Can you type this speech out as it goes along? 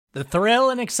The thrill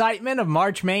and excitement of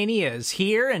March Mania is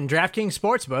here, and DraftKings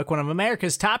Sportsbook, one of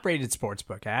America's top-rated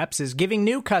sportsbook apps, is giving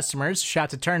new customers a shot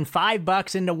to turn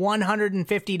 $5 into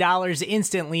 $150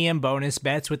 instantly in bonus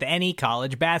bets with any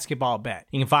college basketball bet.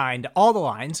 You can find all the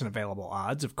lines and available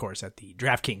odds, of course, at the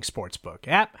DraftKings Sportsbook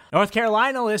app. North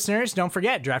Carolina listeners, don't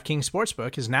forget, DraftKings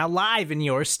Sportsbook is now live in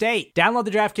your state. Download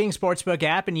the DraftKings Sportsbook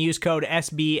app and use code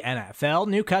SBNFL.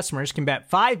 New customers can bet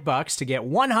 $5 to get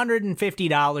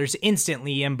 $150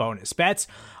 instantly in bonus bets,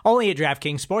 only at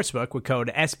DraftKings Sportsbook with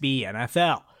code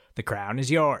SBNFL. The crown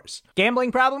is yours.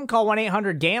 Gambling problem? Call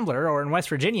 1-800-GAMBLER, or in West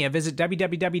Virginia, visit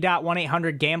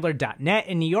www.1800gambler.net.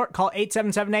 In New York, call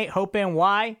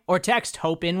 877-8-HOPE-NY or text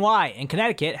HOPE-NY. In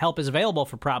Connecticut, help is available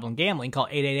for problem gambling. Call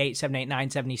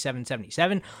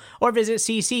 888-789-7777 or visit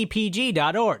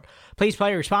ccpg.org. Please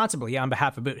play responsibly on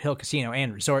behalf of Boot Hill Casino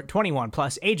and Resort. 21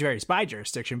 plus, age varies by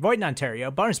jurisdiction. Void in Ontario.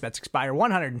 Bonus bets expire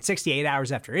 168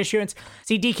 hours after issuance.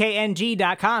 See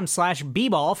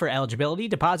dkng.com/bball for eligibility,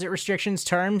 deposit restrictions,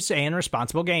 terms, and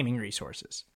responsible gaming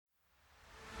resources.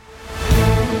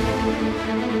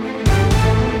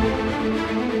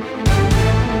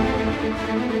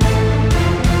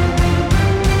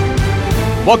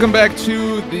 Welcome back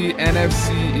to the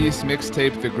NFC East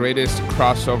Mixtape, the greatest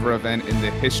crossover event in the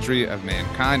history of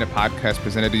mankind, a podcast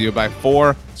presented to you by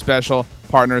four special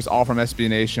partners, all from SB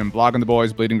Nation, Blogging the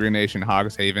Boys, Bleeding Green Nation,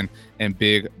 Hogs Haven, and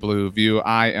Big Blue View.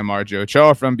 I am RJ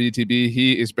Ochoa from BTB.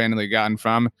 He is Brandon Gowton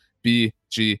from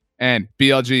BGN.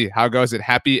 BLG, how goes it?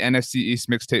 Happy NFC East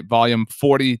Mixtape Volume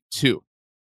 42.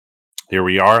 Here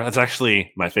we are. That's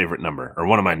actually my favorite number, or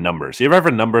one of my numbers. You ever have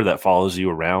a number that follows you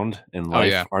around in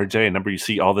life, yeah. RJ? A number you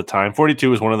see all the time.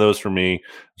 42 is one of those for me.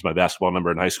 It's my basketball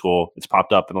number in high school. It's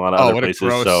popped up in a lot of other places.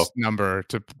 What a gross number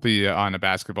to be on a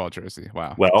basketball jersey.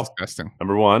 Wow. Well, disgusting.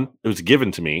 Number one, it was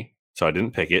given to me, so I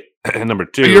didn't pick it. And number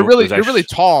two, you're really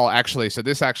tall, actually. So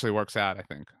this actually works out, I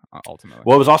think. Ultimately.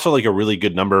 Well, it was also like a really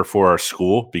good number for our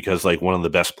school because like one of the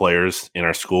best players in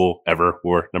our school ever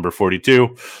were number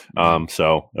 42.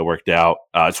 So it worked out.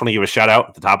 I just want to give a shout out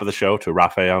at the top of the show to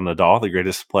Rafael Nadal, the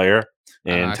greatest player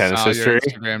in tennis history.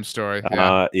 Instagram story.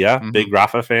 Big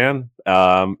Rafa fan.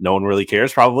 No one really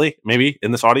cares, probably, maybe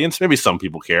in this audience. Maybe some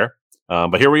people care.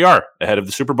 But here we are ahead of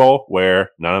the Super Bowl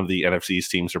where none of the NFC's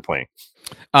teams are playing.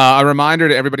 A reminder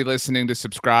to everybody listening to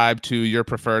subscribe to your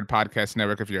preferred podcast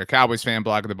network if you're a Cowboys fan,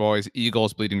 Blogging the Boys,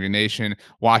 Eagles, Bleeding Green Nation,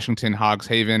 Washington, Hogs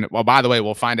Haven. Well, by the way,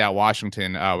 we'll find out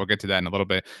Washington. We'll get to that in a little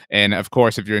bit. And, of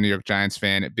course, if you're a New York Giants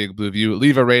fan, Big Blue View,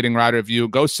 leave a rating, write a review.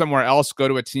 Go somewhere else. Go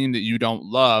to a team that you don't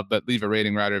love, but leave a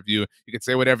rating, write a review. You can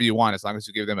say whatever you want as long as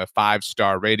you give them a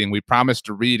 5-star rating. We promise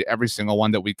to read every single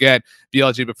one that we get.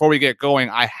 BLG, before we get going,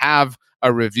 I have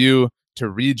a review to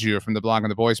read you from the Blogging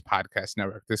the Boys podcast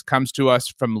network. This comes to us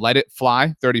from Let It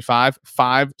Fly 35,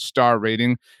 5-star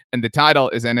rating, and the title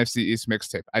is NFC East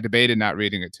Mixtape. I debated not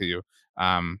reading it to you.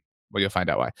 Well, you'll find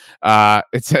out why.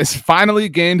 It says, finally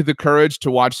gained the courage to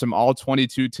watch some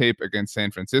all-22 tape against San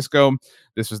Francisco.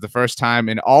 This was the first time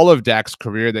in all of Dak's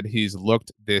career that he's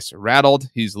looked this rattled.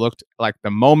 He's looked like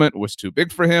the moment was too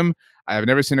big for him. I have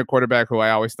never seen a quarterback who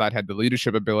I always thought had the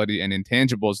leadership ability and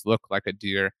intangibles look like a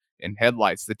deer in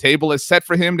headlights. The table is set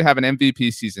for him to have an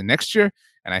MVP season next year,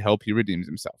 and I hope he redeems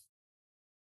himself.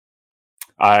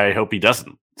 I hope he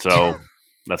doesn't. So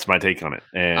that's my take on it.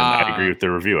 And I agree with the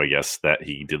review, I guess, that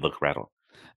he did look rattled.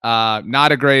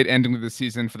 Not a great ending to the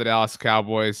season for the Dallas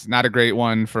Cowboys. Not a great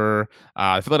one for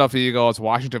the Philadelphia Eagles,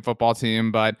 Washington football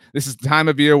team. But this is the time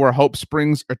of year where hope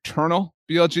springs eternal,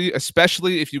 BLG,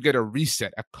 especially if you get a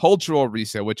reset, a cultural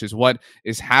reset, which is what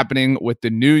is happening with the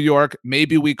New York,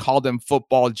 maybe we call them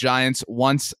football giants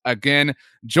once again.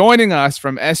 Joining us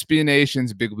from SB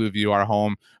Nation's Big Blue View, our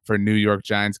home for New York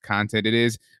Giants content, it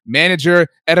is manager,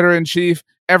 editor-in-chief,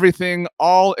 everything,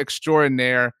 all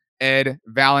extraordinaire, Ed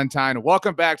Valentine.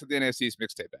 Welcome back to the NFC East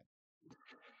Mixtape, Ed.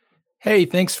 Hey,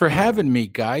 thanks for having me,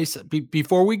 guys.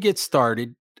 Before we get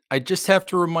started, I just have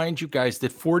to remind you guys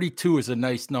that 42 is a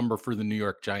nice number for the New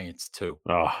York Giants, too.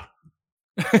 Oh.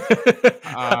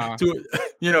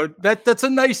 That's a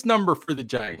nice number for the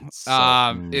Giants.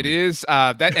 So. It is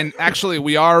that, and actually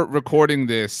we are recording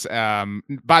this.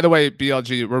 By the way,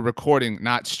 BLG, we're recording,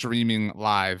 not streaming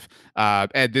live.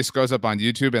 Ed, this goes up on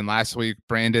YouTube, and last week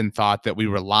Brandon thought that we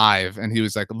were live, and he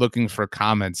was like looking for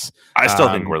comments. I still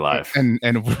think we're live, and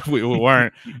we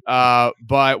weren't.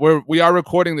 But we are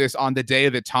recording this on the day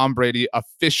that Tom Brady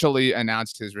officially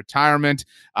announced his retirement.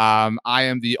 I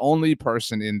am the only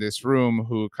person in this room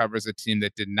who covers a team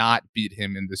that did not beat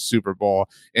him in the Super Bowl.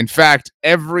 In fact,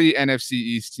 every NFC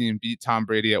East team beat Tom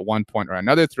Brady at one point or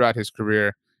another throughout his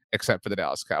career, except for the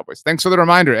Dallas Cowboys. Thanks for the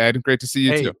reminder, Ed. Great to see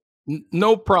you too.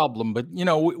 No problem, but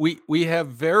we have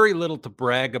very little to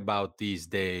brag about these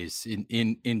days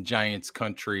in Giants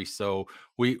country. So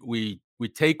we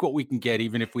take what we can get,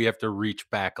 even if we have to reach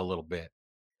back a little bit.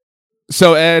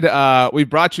 So Ed, we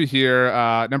brought you here,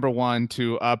 number one,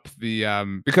 to up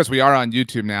the because we are on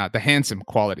YouTube now, the handsome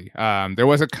quality. There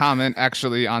was a comment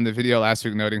actually on the video last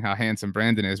week noting how handsome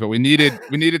Brandon is, but we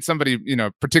needed somebody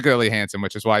particularly handsome,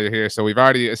 which is why you're here. So we've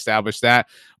already established that.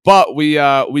 But we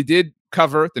did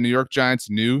cover the New York Giants'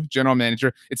 new general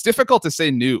manager. It's difficult to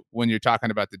say new when you're talking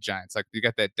about the Giants. Like you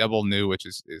got that double new, which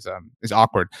is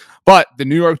awkward. But the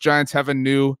New York Giants have a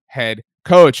new head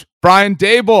coach, Brian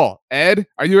Daboll. Ed,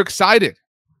 are you excited?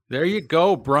 There you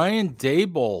go, Brian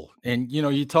Daboll. And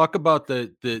you talk about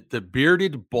the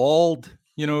bearded, bald,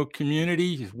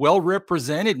 community, well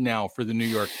represented now for the New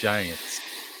York Giants.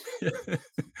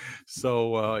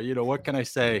 So what can I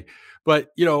say? But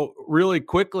really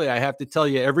quickly, I have to tell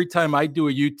you, every time I do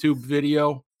a YouTube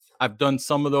video, I've done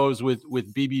some of those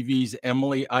with BBV's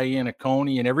Emily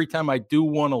Iannacone, and every time I do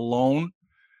one alone,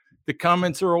 the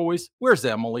comments are always, "Where's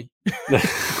Emily?"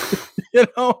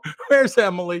 Where's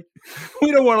Emily?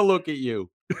 We don't want to look at you.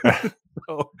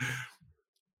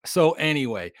 So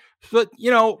anyway, but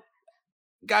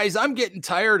guys, I'm getting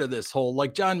tired of this whole,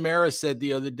 like John Mara said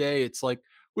the other day, it's like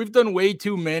we've done way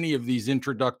too many of these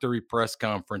introductory press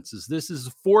conferences. This is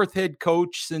the fourth head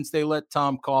coach since they let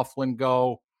Tom Coughlin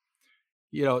go.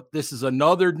 This is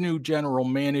another new general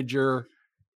manager.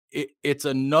 It's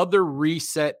another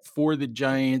reset for the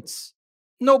Giants.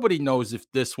 Nobody knows if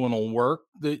this one will work.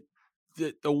 The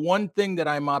one thing that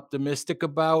I'm optimistic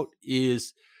about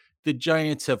is the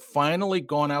Giants have finally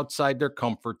gone outside their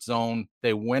comfort zone.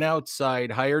 They went outside,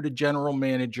 hired a general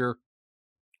manager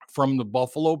from the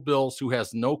Buffalo Bills who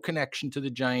has no connection to the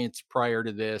Giants prior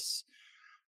to this.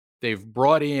 They've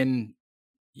brought in,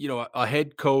 a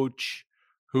head coach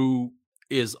who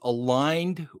is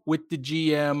aligned with the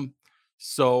GM.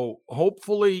 So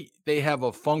hopefully they have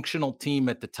a functional team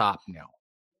at the top now.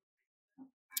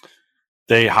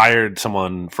 They hired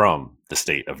someone from the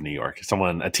state of New York,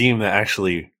 a team that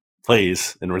actually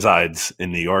plays and resides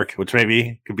in New York, which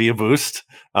maybe could be a boost.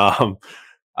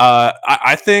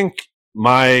 I think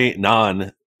my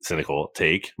non-cynical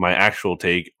take, my actual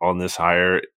take on this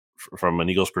hire from an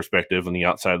Eagles perspective on the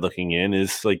outside looking in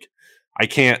is like, I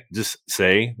can't just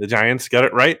say the Giants got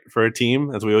it right for a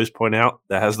team, as we always point out,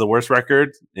 that has the worst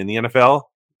record in the NFL,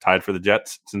 tied for the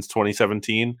Jets since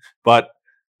 2017. But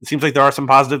it seems like there are some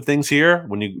positive things here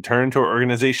when you turn to an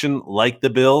organization like the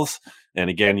Bills. And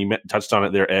again, you touched on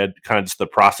it there, Ed, kind of just the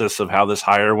process of how this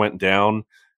hire went down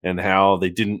and how they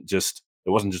it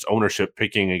wasn't just ownership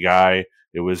picking a guy.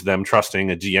 It was them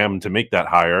trusting a GM to make that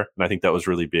hire. And I think that was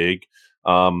really big.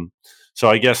 So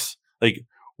I guess,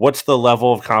 what's the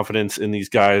level of confidence in these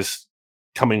guys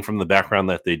coming from the background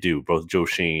that they do, both Joe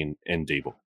Schoen and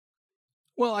Daboll?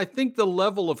 Well, I think the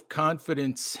level of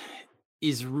confidence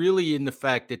is really in the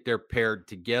fact that they're paired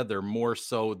together more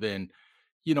so than,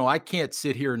 I can't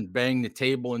sit here and bang the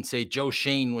table and say Joe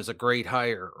Schoen was a great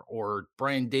hire or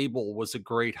Brian Daboll was a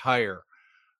great hire.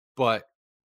 But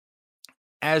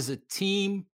as a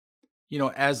team,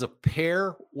 as a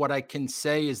pair, what I can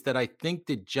say is that I think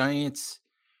the Giants,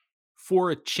 for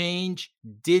a change,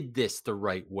 did this the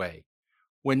right way.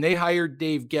 When they hired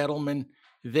Dave Gettleman,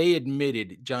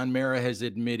 John Mara has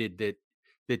admitted that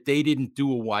they didn't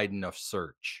do a wide enough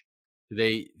search.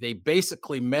 They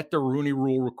basically met the Rooney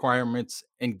Rule requirements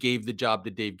and gave the job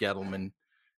to Dave Gettleman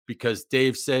because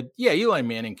Dave said, yeah, Eli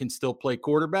Manning can still play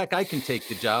quarterback. I can take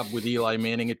the job with Eli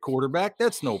Manning at quarterback.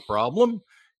 That's no problem.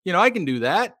 I can do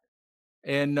that.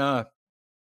 And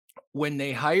when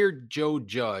they hired Joe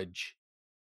Judge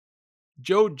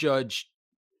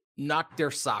knocked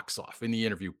their socks off in the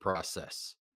interview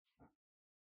process.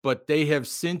 But they have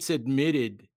since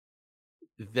admitted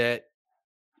that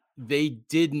they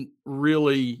didn't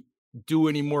really do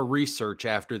any more research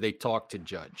after they talked to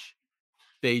Judge.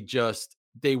 They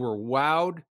were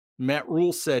wowed. Matt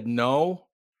Rule said no.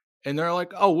 And they're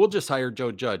like, oh, we'll just hire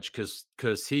Joe Judge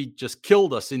because he just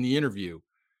killed us in the interview.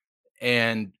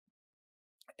 And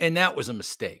that was a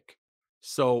mistake.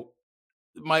 So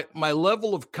my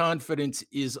level of confidence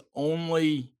is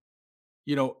only,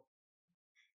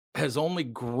 has only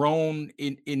grown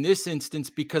in this instance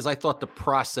because I thought the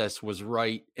process was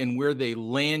right and where they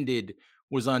landed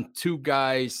was on two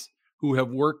guys who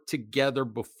have worked together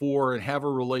before and have a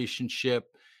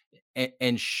relationship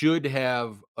and should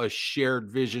have a shared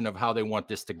vision of how they want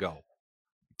this to go.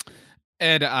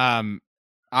 Ed,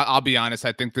 I'll be honest.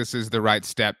 I think this is the right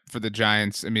step for the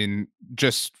Giants. I mean,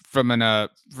 just from a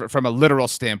literal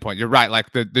standpoint, you're right.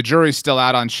 Like the jury's still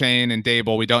out on Shane and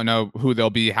Daboll. We don't know who they'll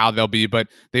be, how they'll be, but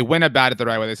they went about it the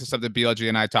right way. This is something BLG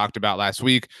and I talked about last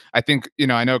week. I think,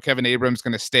 I know Kevin Abrams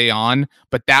going to stay on,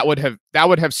 but that would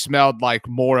have smelled like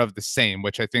more of the same,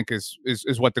 which I think is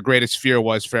what the greatest fear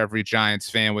was for every Giants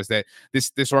fan, was that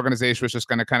this organization was just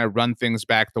going to kind of run things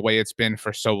back the way it's been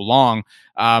for so long.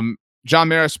 John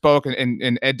Mara spoke,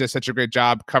 and Ed does such a great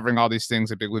job covering all these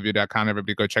things at bigreview.com.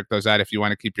 Everybody go check those out if you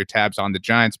want to keep your tabs on the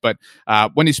Giants. But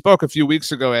when he spoke a few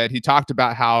weeks ago, Ed, he talked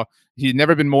about how he'd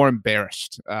never been more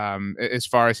embarrassed as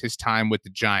far as his time with the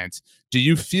Giants. Do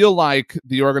you feel like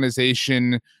the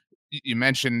organization, you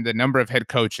mentioned the number of head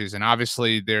coaches, and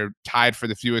obviously they're tied for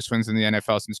the fewest wins in the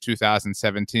NFL since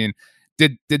 2017.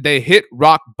 Did they hit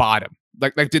rock bottom?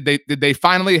 Like did they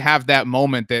finally have that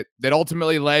moment that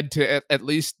ultimately led to at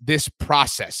least this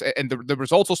process? And the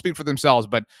results will speak for themselves,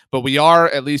 but we are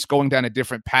at least going down a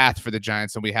different path for the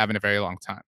Giants than we have in a very long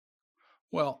time.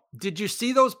 Well, did you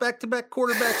see those back-to-back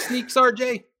quarterback sneaks,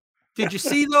 RJ? Did you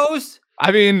see those?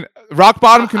 I mean, rock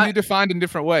bottom can be defined in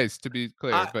different ways, to be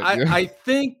clear. I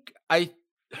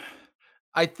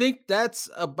think that's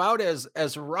about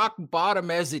as rock bottom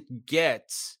as it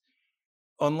gets,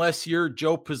 unless you're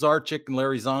Joe Pizarchik and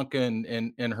Larry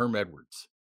Zonka and Herm Edwards.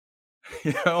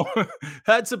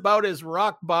 That's about as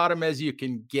rock bottom as you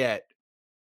can get,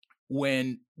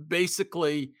 when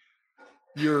basically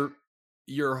your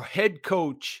head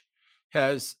coach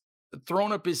has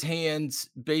thrown up his hands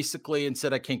basically and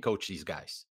said, I can't coach these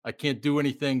guys. I can't do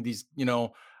anything.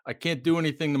 I can't do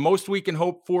anything. The most we can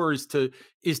hope for is to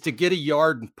get a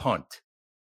yard and punt.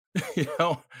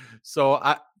 So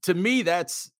to me,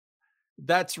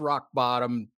 that's rock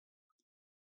bottom,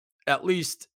 at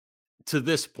least to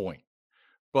this point.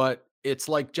 But it's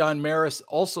like John Maris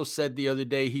also said the other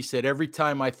day. He said, every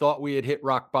time I thought we had hit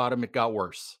rock bottom, it got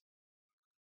worse.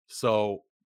 So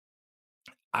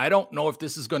I don't know if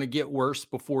this is going to get worse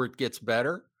before it gets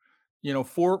better.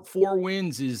 Four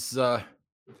wins is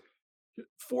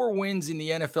 4 wins in the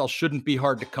NFL shouldn't be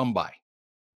hard to come by.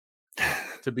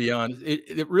 To be honest,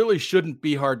 it really shouldn't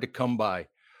be hard to come by.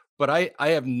 But I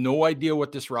have no idea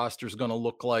what this roster is going to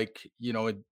look like,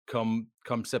 come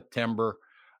September.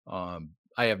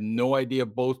 I have no idea.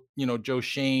 Both, Joe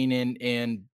Shane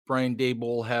and Brian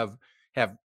Daboll have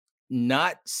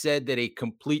not said that a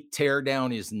complete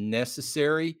teardown is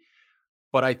necessary,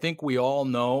 but I think we all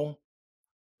know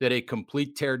that a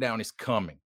complete teardown is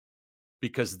coming,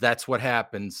 because that's what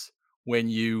happens when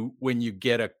you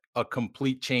get a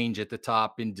complete change at the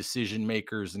top in decision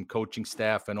makers and coaching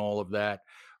staff and all of that.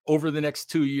 Over the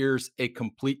next 2 years, a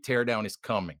complete teardown is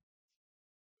coming.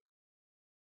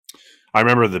 I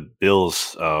remember the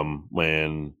Bills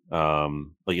when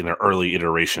like in their early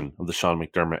iteration of the Sean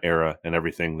McDermott era and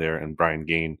everything there, and Brian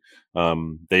Gain,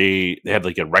 they had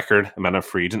like a record amount of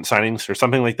free agent signings or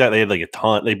something like that. They had like a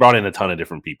ton. They brought in a ton of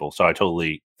different people. So I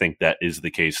totally think that is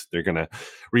the case. They're going to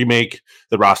remake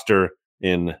the roster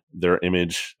in their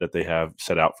image that they have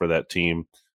set out for that team.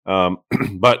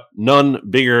 But none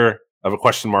bigger of a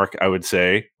question mark, I would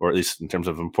say, or at least in terms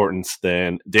of importance,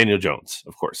 than Daniel Jones.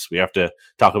 Of course, we have to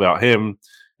talk about him.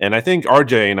 And I think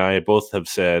RJ and I both have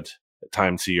said at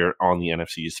times here on the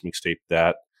NFC East Mixtape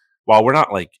that while we're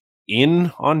not like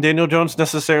in on Daniel Jones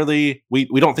necessarily, we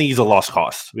don't think he's a lost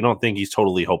cause. We don't think he's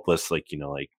totally hopeless, like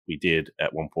we did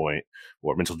at one point,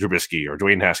 or Mitchell Trubisky or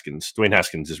Dwayne Haskins. Dwayne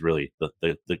Haskins is really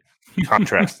the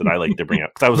contrast that I like to bring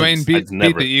up. Dwayne beat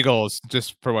the Eagles,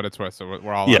 just for what it's worth. So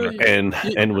we're all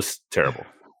and was terrible.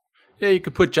 Yeah, you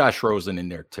could put Josh Rosen in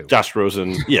there too. Josh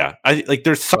Rosen, yeah. I like.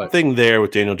 There's something there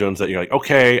with Daniel Jones that you're like,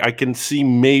 okay, I can see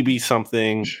maybe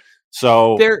something.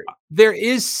 So there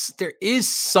is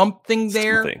something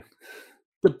there. Something.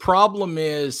 The problem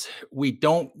is we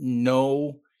don't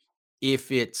know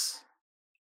if it's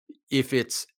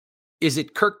is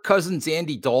it Kirk Cousins,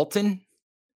 Andy Dalton?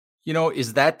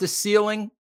 Is that the ceiling,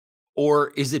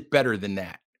 or is it better than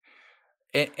that?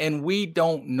 And we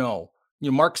don't know.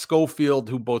 Mark Schofield,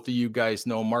 who both of you guys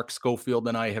know, Mark Schofield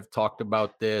and I have talked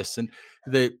about this, and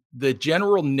the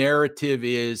general narrative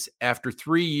is after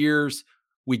 3 years,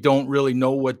 we don't really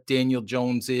know what Daniel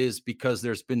Jones is, because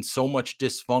there's been so much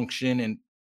dysfunction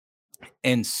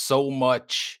and so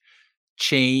much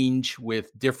change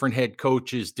with different head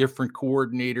coaches, different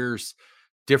coordinators,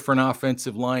 different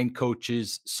offensive line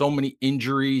coaches, so many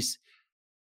injuries.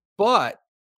 But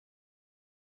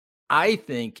I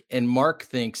think, and Mark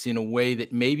thinks in a way,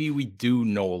 that maybe we do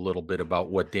know a little bit about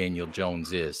what Daniel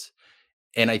Jones is.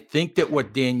 And I think that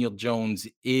what Daniel Jones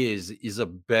is a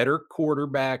better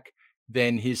quarterback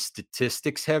than his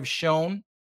statistics have shown.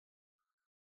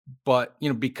 but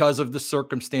because of the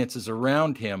circumstances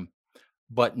around him,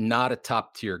 but not a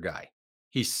top tier guy.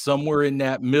 He's somewhere in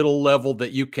that middle level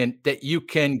that you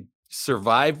can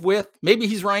survive with. Maybe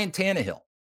he's Ryan Tannehill.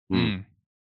 Mm.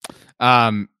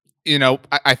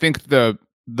 I think the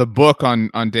book on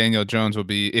Daniel Jones will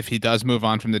be, if he does move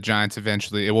on from the Giants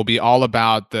eventually, it will be all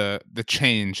about the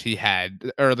change he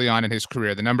had early on in his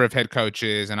career, the number of head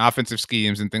coaches and offensive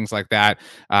schemes and things like that.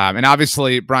 And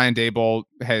obviously Brian Daboll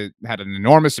had an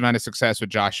enormous amount of success with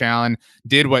Josh Allen,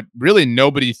 did what really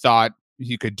nobody thought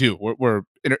he could do. We're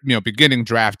beginning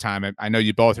draft time. I know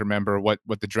you both remember what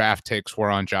the draft takes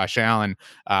were on Josh Allen,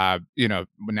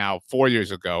 now 4 years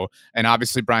ago. And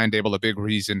obviously Brian Daboll, a big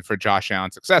reason for Josh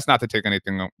Allen's success, not to take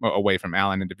anything away from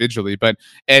Allen individually, but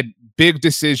a big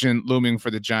decision looming for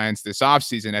the Giants this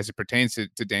offseason as it pertains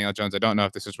to Daniel Jones. I don't know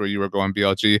if this is where you were going,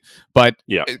 BLG, but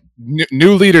yeah,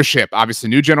 new leadership, obviously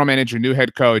new general manager, new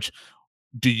head coach.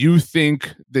 Do you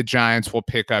think the Giants will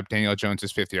pick up Daniel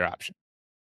Jones's 5th-year option?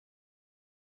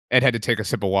 Ed had to take a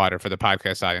sip of water for the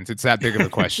podcast audience. It's that big of a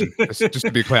question. just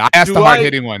to be clear, I asked the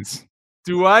hard-hitting ones.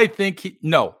 Do I think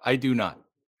no, I do not.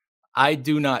 I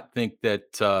do not think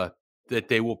that that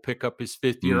they will pick up his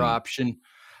 5th-year option.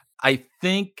 I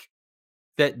think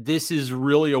that this is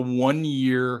really a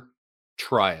 1-year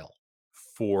trial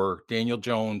for Daniel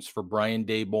Jones, for Brian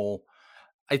Daboll.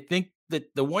 I think that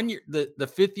the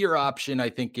 5th-year option, I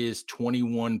think, is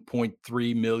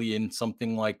 $21.3 million,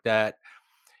 something like that.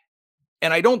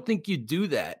 And I don't think you do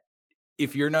that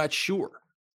if you're not sure,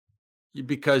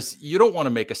 because you don't want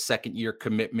to make a 2nd-year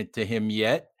commitment to him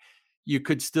yet. You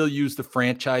could still use the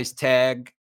franchise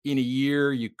tag in a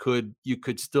year. You could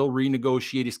still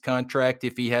renegotiate his contract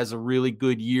if he has a really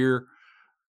good year.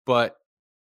 But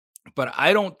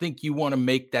I don't think you want to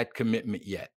make that commitment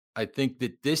yet. I think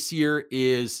that this year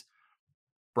is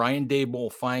Brian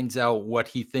Daboll finds out what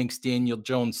he thinks Daniel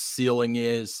Jones' ceiling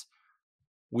is.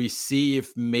 We see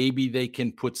if maybe they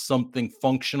can put something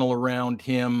functional around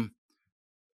him,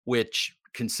 which,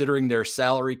 considering their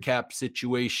salary cap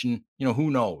situation,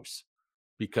 who knows?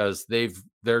 Because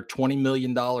they're $20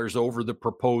 million over the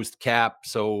proposed cap.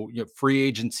 So free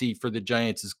agency for the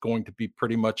Giants is going to be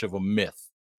pretty much of a myth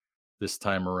this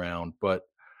time around. But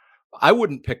I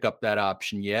wouldn't pick up that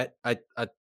option yet.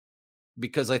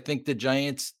 Because I think the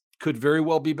Giants could very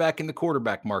well be back in the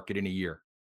quarterback market in a year.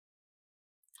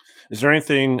 Is there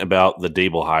anything about the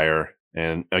Daboll hire,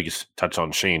 and I guess touch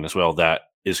on Shane as well, that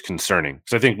is concerning?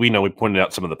 Because I think we pointed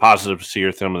out some of the positives here,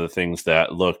 some of the things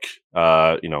that look,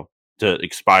 to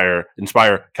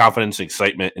inspire confidence,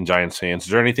 excitement in Giants fans.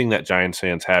 Is there anything that Giants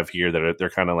fans have here that they're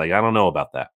kind of like, I don't know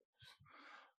about that?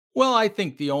 Well, I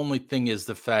think the only thing is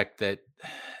the fact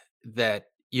that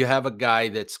you have a guy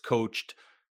that's coached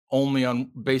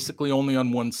basically only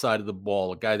on one side of the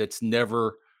ball, a guy that's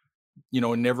never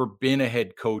been a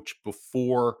head coach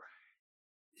before.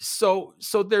 So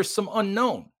there's some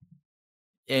unknown.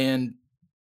 And,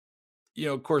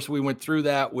 of course, we went through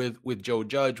that with Joe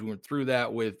Judge. We went through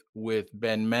that with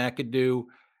Ben McAdoo.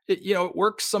 It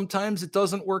works sometimes. It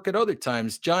doesn't work at other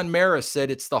times. John Mara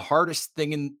said it's the hardest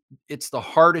thing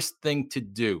to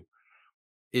do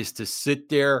is to sit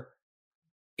there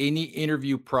in the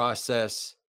interview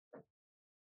process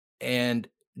and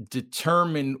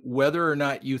determine whether or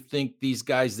not you think these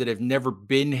guys that have never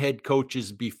been head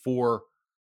coaches before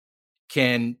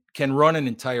can run an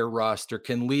entire roster,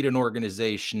 can lead an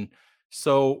organization.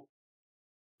 So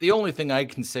the only thing I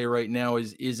can say right now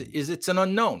is it's an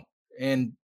unknown,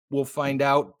 and we'll find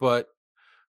out, but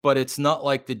it's not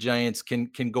like the Giants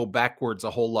can go backwards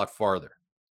a whole lot farther.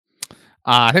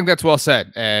 I think that's well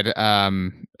said, Ed.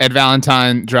 Ed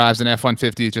Valentine drives an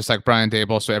F-150 just like Brian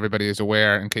Daboll, so everybody is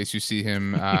aware in case you see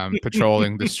him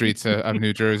patrolling the streets of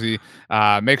New Jersey.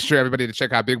 Make sure everybody to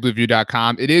check out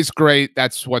bigblueview.com. It is great.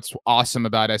 That's what's awesome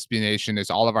about SB Nation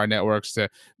is all of our networks to,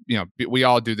 we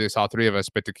all do this, all three of us,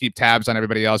 but to keep tabs on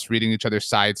everybody else, reading each other's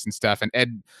sites and stuff. And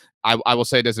Ed, I will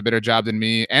say, does a better job than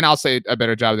me, and I'll say a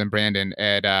better job than Brandon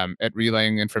at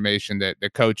relaying information that the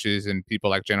coaches and people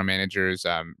like general managers,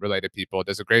 related people,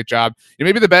 does a great job. You're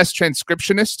maybe the best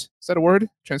transcriptionist. Is that a word?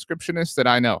 Transcriptionist that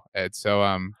I know, Ed.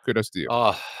 So kudos to you.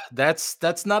 Oh,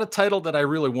 that's not a title that I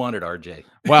really wanted, RJ.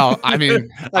 Well, I mean,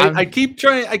 I keep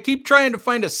trying to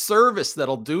find a service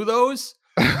that'll do those,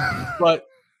 but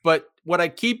what I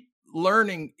keep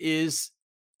learning is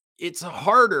it's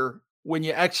harder when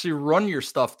you actually run your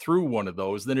stuff through one of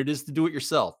those than it is to do it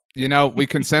yourself. We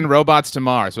can send robots to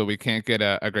Mars, but we can't get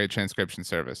a great transcription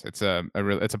service. It's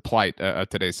a plight of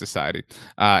today's society.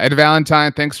 Ed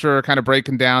Valentine, thanks for kind of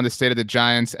breaking down the state of the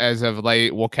Giants as of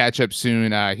late. We'll catch up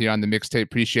soon here on the mixtape.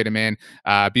 Appreciate it, man.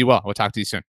 Be well. We'll talk to you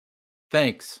soon.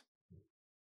 Thanks.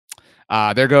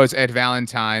 There goes Ed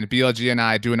Valentine, BLG, and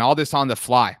I doing all this on the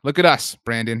fly. Look at us,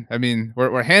 Brandon. I mean,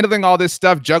 we're handling all this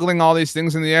stuff, juggling all these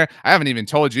things in the air. I haven't even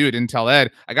told you. I didn't tell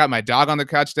Ed. I got my dog on the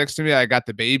couch next to me. I got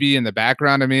the baby in the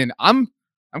background. I mean, I'm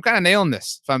kind of nailing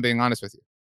this, if I'm being honest with you.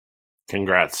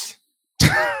 Congrats.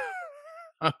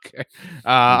 Okay.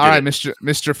 All right,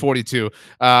 Mr. 42.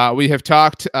 We have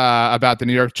talked about the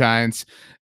New York Giants.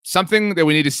 Something that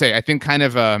we need to say, I think kind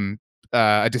of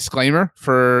a disclaimer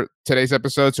for today's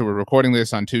episode. So we're recording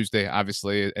this on Tuesday,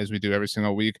 obviously, as we do every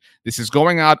single week. This is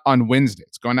going out on Wednesday.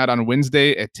 It's going out on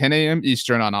Wednesday at 10 a.m.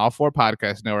 Eastern on all 4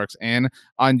 podcast networks and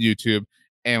on YouTube.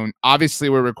 And obviously,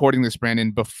 we're recording this,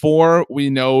 Brandon, before we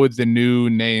know the new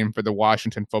name for the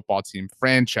Washington football team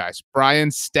franchise. Brian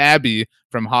Stabby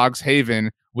from Hogs Haven.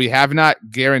 We have not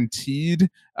guaranteed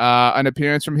an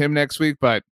appearance from him next week,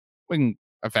 but we can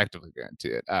effectively guarantee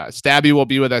it. Stabby will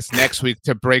be with us next week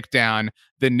to break down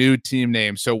the new team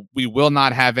name. So we will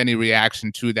not have any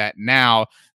reaction to that now.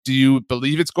 Do you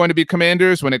believe it's going to be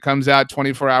Commanders when it comes out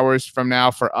 24 hours from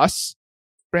now for us,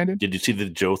 Brandon? Did you see the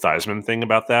Joe Theismann thing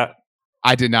about that?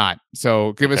 I did not.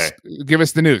 So give us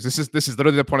the news. This is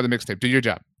literally the point of the mixtape. Do your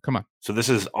job. Come on. So this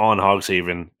is on Hogs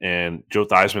Haven, and Joe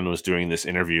Theismann was doing this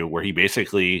interview where he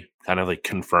basically kind of like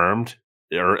confirmed,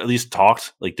 or at least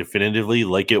talked like definitively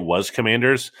like it was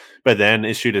Commanders, but then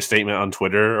issued a statement on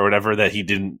Twitter or whatever that he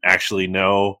didn't actually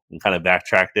know and kind of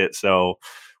backtracked it. So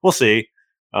we'll see.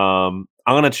 I'm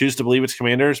going to choose to believe it's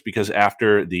Commanders because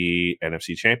after the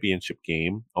NFC Championship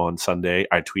game on Sunday,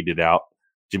 I tweeted out,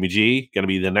 Jimmy G going to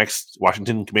be the next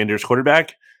Washington Commanders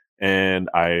quarterback. And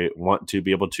I want to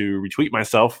be able to retweet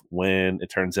myself when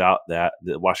it turns out that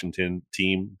the Washington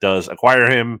team does acquire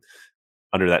him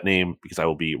under that name, because I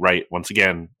will be right once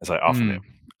again, as I often am.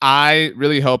 I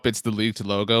really hope it's the leaked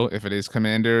logo if it is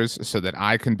Commanders, so that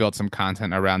I can build some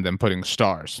content around them putting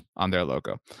stars on their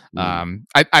logo.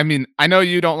 I mean, I know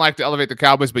you don't like to elevate the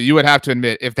Cowboys, but you would have to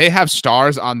admit, if they have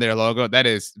stars on their logo, that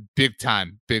is big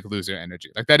time, big loser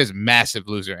energy. Like, that is massive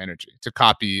loser energy to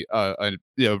copy a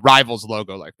rival's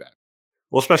logo like that.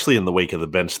 Well, especially in the wake of the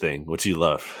bench thing, which you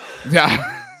love.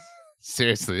 Yeah.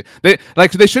 Seriously, they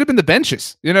should have been the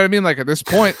benches. You know what I mean? Like, at this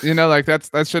point, like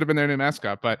that should have been their new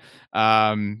mascot. But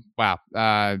wow,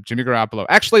 Jimmy Garoppolo.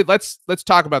 Actually, let's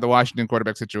talk about the Washington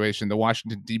quarterback situation. The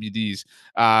Washington DBDs.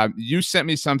 You sent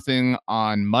me something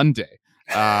on Monday.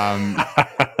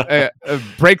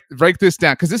 Break this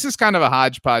down, because this is kind of a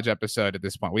hodgepodge episode at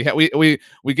this point.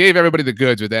 We gave everybody the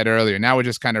goods with that earlier. Now we're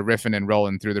just kind of riffing and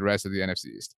rolling through the rest of the NFC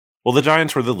East. Well, the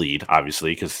Giants were the lead,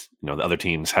 obviously, because the other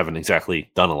teams haven't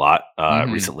exactly done a lot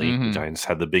recently. The Giants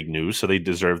had the big news, so they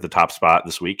deserve the top spot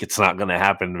this week. It's not going to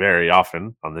happen very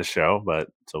often on this show, but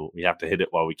so we have to hit it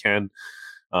while we can.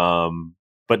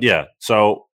 But yeah,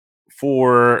 so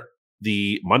for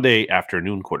the Monday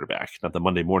afternoon quarterback, not the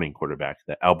Monday morning quarterback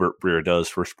that Albert Breer does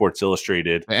for Sports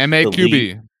Illustrated, the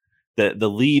MAQB. The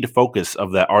lead focus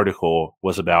of that article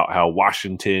was about how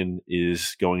Washington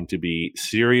is going to be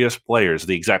serious players.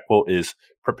 The exact quote is,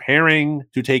 preparing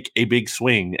to take a big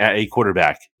swing at a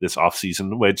quarterback this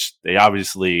offseason, which they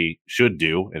obviously should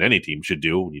do, and any team should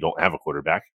do when you don't have a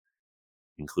quarterback,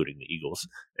 including the Eagles.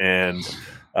 And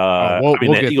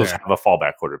the Eagles have a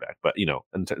fallback quarterback, but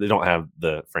and they don't have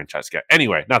the franchise guy.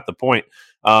 Anyway, not the point.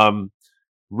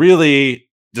 Really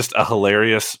just a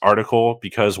hilarious article,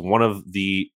 because one of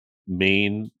the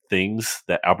main things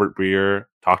that Albert Breer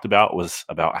talked about was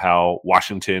about how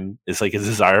Washington is like a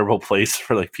desirable place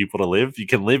for like people to live. You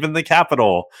can live in the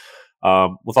capital,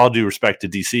 with all due respect to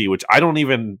DC, which I don't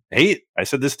even hate. I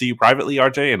said this to you privately,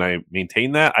 RJ, and I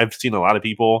maintain that. I've seen a lot of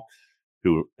people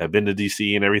who have been to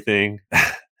DC and everything.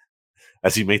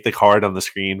 As you make the card on the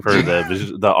screen for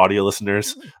the audio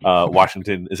listeners,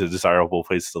 Washington is a desirable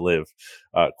place to live.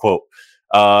 Quote,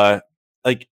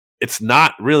 it's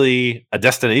not really a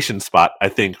destination spot, I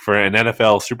think, for an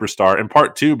NFL superstar, in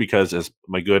part two, because as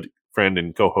my good friend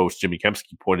and co-host Jimmy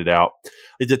Kempsky pointed out,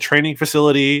 the training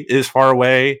facility is far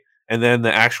away, and then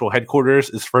the actual headquarters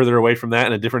is further away from that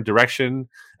in a different direction,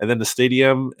 and then the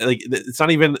stadium, it's not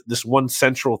even this one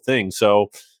central thing. So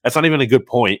that's not even a good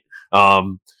point. I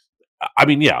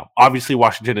mean, yeah, obviously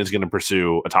Washington is going to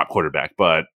pursue a top quarterback,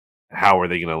 but how are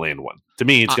they going to land one? To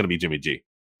me, it's going to be Jimmy G.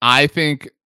 I think.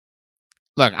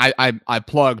 Look, I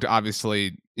plugged,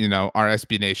 obviously, our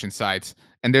SB Nation sites,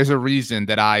 and there's a reason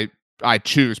that I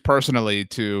choose personally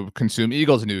to consume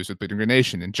Eagles news with Bleeding Green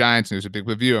Nation, and Giants news with Big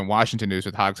Blue View, and Washington news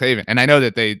with Hogs Haven. And I know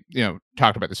that they,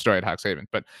 talked about the story at Hogs Haven,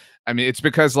 but I mean, it's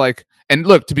because and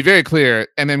look, to be very clear,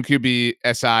 MMQB,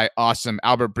 SI, awesome.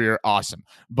 Albert Breer, awesome.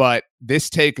 But this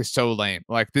take is so lame.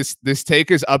 Like this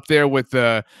take is up there with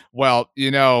the,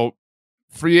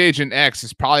 free agent X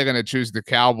is probably going to choose the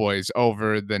Cowboys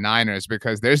over the Niners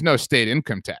because there's no state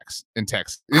income tax in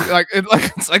Texas.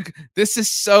 It's like this is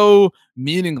so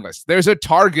meaningless. There's a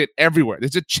Target everywhere.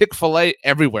 There's a Chick-fil-A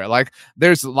everywhere. Like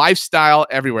there's lifestyle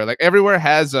everywhere. Like everywhere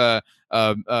has a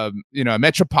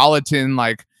metropolitan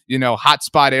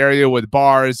hotspot area with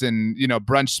bars and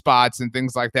brunch spots and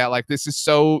things like that. Like this is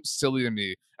so silly to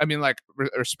me. I mean, like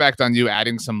respect on you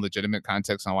adding some legitimate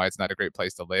context on why it's not a great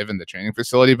place to live in the training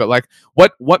facility, but like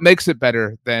what makes it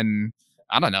better than,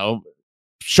 I don't know,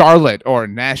 Charlotte or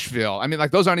Nashville? I mean,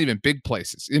 like those aren't even big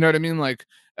places. You know what I mean? Like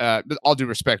all due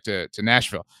respect to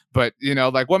Nashville, but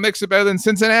like what makes it better than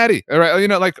Cincinnati? All right,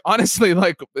 like honestly,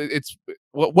 like it's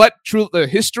what true the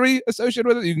history associated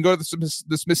with it. You can go to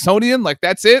the Smithsonian, like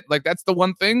that's it. Like that's the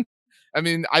one thing. I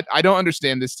mean, I don't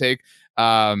understand this take.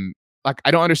 Like,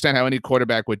 I don't understand how any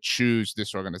quarterback would choose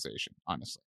this organization,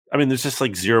 honestly. I mean, there's just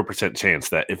like 0% chance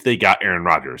that if they got Aaron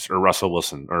Rodgers or Russell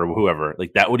Wilson or whoever,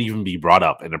 like that would even be brought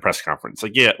up in a press conference.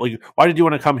 Like, yeah, like why did you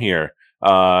want to come here,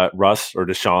 Russ or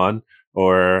Deshaun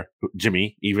or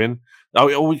Jimmy even?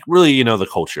 Oh, really, the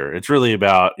culture. It's really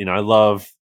about, I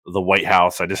love the White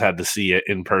House. I just had to see it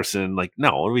in person. Like,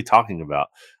 no, what are we talking about?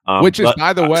 Which is,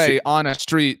 by the way, on a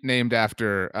street named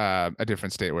after a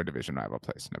different state where division rival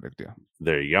plays. No big deal.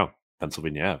 There you go.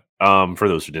 Pennsylvania Ave. For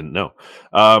those who didn't know.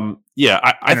 I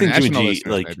think Jimmy G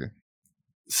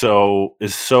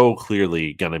is so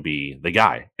clearly gonna be the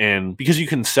guy. And because you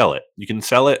can sell it. You can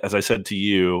sell it, as I said to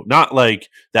you, not like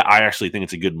that I actually think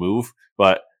it's a good move,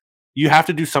 but you have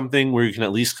to do something where you can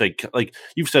at least like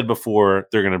you've said before,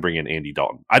 they're gonna bring in Andy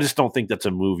Dalton. I just don't think that's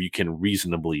a move you can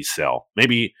reasonably sell.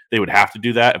 Maybe they would have to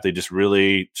do that if they just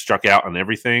really struck out on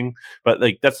everything, but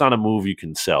like that's not a move you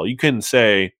can sell. You can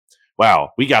say,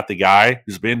 wow, we got the guy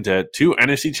who's been to 2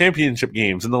 NFC championship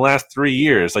games in the last 3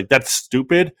 years. Like, that's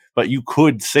stupid, but you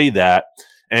could say that.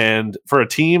 And for a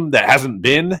team that hasn't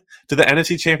been to the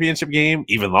NFC championship game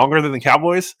even longer than the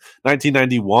Cowboys,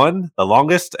 1991, the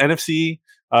longest NFC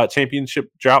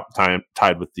championship drought time,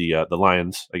 tied with the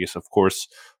Lions, I guess, of course.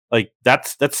 Like,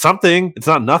 that's something. It's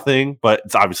not nothing, but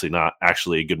it's obviously not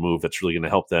actually a good move that's really going to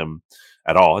help them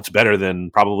at all. It's better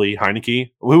than probably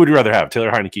Heineke. Who would you rather have,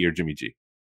 Taylor Heineke or Jimmy G?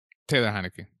 Taylor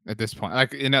Heineke at this point,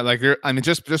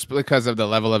 just because of the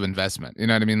level of investment, you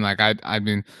know what I mean? Like, I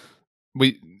mean,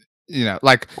 we,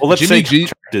 like, well, let's Jimmy say G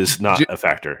is not a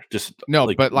factor. Just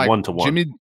no, but like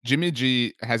 1-to-1. Jimmy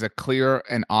G has a clear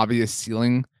and obvious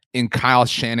ceiling in Kyle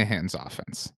Shanahan's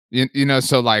offense.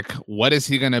 So like, what is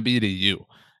he going to be to you?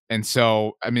 And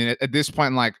so, I mean, at this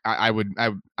point, like,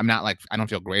 I'm not like, I don't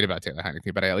feel great about Taylor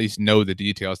Heineke, but I at least know the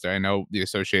details there. I know the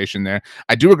association there.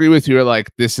 I do agree with you.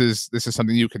 Like, this is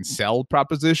something you can sell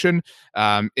proposition.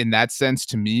 In that sense,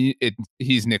 to me,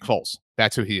 he's Nick Foles.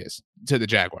 That's who he is to the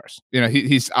Jaguars.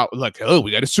 He's out like, oh,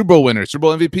 we got a Super Bowl winner, Super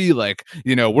Bowl MVP. Like,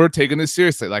 we're taking this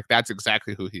seriously. Like, that's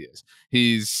exactly who he is.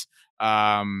 He's,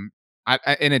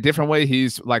 in a different way,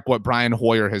 he's like what Brian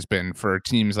Hoyer has been for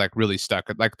teams like really stuck,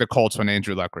 like the Colts when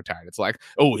Andrew Luck retired. It's like,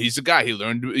 oh, he's a guy he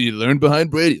learned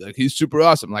behind Brady. Like, he's super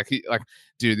awesome. Like,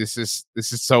 dude, this is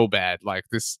so bad. Like,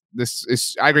 this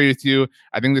is, I agree with you.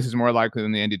 I think this is more likely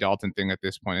than the Andy Dalton thing at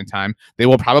this point in time. They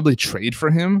will probably trade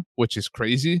for him, which is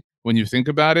crazy when you think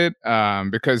about it.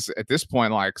 Because at this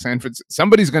point, like,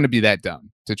 somebody's going to be that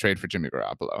dumb to trade for Jimmy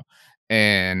Garoppolo.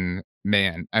 And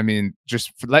man, I mean,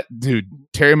 dude,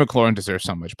 Terry McLaurin deserves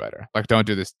so much better. Like, don't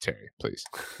do this to Terry, please.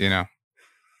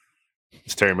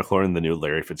 Is Terry McLaurin the new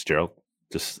Larry Fitzgerald?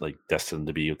 Just like destined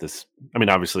to be with this? I mean,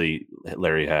 obviously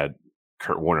Larry had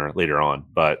Kurt Warner later on,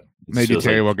 but maybe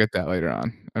Terry will get that later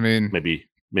on. I mean,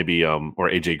 maybe or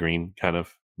AJ Green kind of.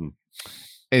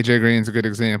 AJ Green's a good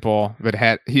example, but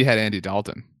he had Andy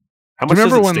Dalton. How much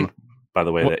does it stink, by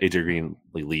the way, that AJ Green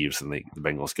leaves and the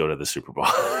Bengals go to the Super Bowl?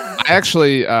 I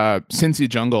actually, Cincy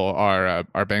Jungle,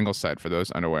 our Bengals site, for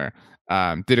those unaware,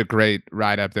 did a great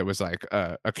write-up that was like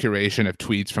a curation of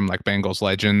tweets from like Bengals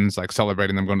legends, like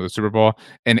celebrating them going to the Super Bowl.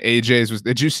 And AJ's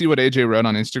did you see what AJ wrote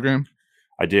on Instagram?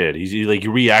 I did. He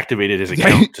reactivated his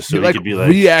account just so he could be like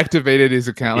reactivated his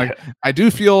account. Like, I do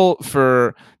feel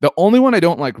for the only one I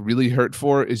don't like really hurt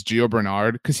for is Gio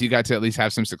Bernard, because he got to at least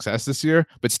have some success this year.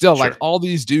 But still, like, all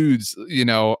these dudes,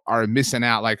 are missing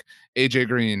out. Like AJ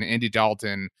Green, Andy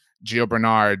Dalton, Gio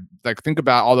Bernard. Like, think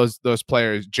about all those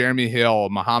players: Jeremy Hill,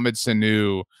 Mohamed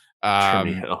Sanu,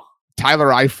 Tyler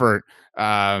Eifert.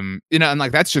 And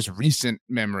like, that's just recent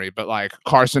memory. But like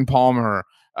Carson Palmer.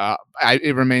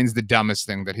 It remains the dumbest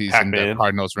thing that he's in the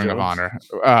Cardinals Ring of Honor.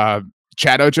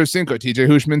 Chad Ochocinco, TJ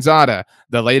Hushmanzada,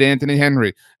 the late Anthony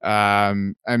Henry.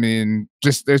 I mean,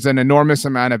 just there's an enormous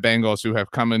amount of Bengals who have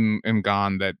come and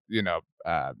gone that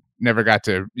never got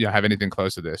to have anything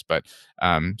close to this. But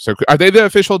so are they the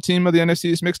official team of the NFC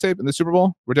East Mixtape in the Super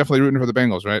Bowl? We're definitely rooting for the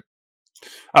Bengals, right?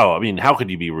 Oh, I mean, how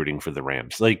could you be rooting for the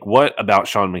Rams? Like, what about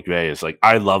Sean McVay is like?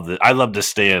 I love to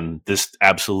stand this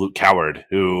absolute coward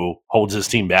who holds his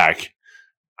team back.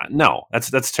 No,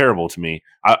 that's terrible to me.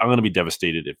 I'm going to be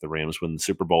devastated if the Rams win the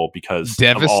Super Bowl because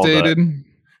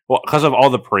because of all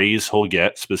the praise he'll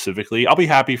get specifically. I'll be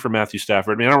happy for Matthew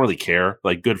Stafford. I mean, I don't really care.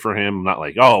 Like, good for him. I'm not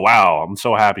like, oh wow, I'm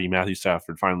so happy Matthew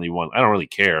Stafford finally won. I don't really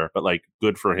care, but like,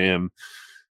 good for him.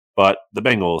 But the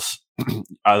Bengals,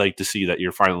 I like to see that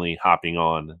you're finally hopping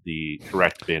on the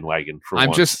correct bandwagon for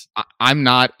once. I'm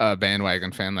not a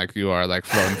bandwagon fan like you are, like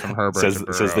floating from Herbert.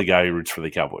 says the guy who roots for the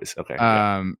Cowboys. Okay.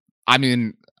 I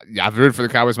mean, I've rooted for the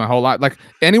Cowboys my whole life. Like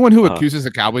anyone who accuses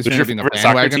the Cowboys fan of being a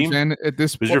bandwagon fan at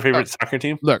this point. Who's your favorite soccer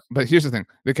team? Look, but here's the thing.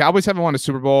 The Cowboys haven't won a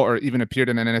Super Bowl or even appeared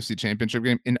in an NFC championship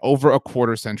game in over a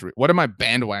quarter century. What am I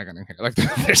bandwagoning here? Like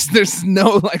there's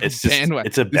no like bandwagon.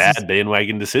 It's a bad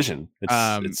bandwagon decision.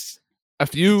 It's a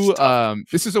few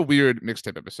this is a weird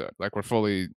mixtape episode, like we're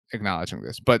fully acknowledging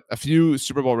this, but a few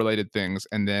Super Bowl related things,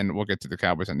 and then we'll get to the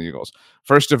Cowboys and the Eagles.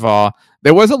 First of all,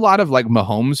 there was a lot of like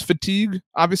Mahomes fatigue,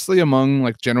 obviously, among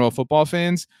like general football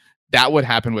fans. That would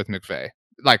happen with McVay.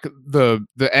 Like the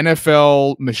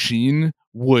NFL machine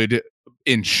would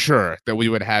ensure that we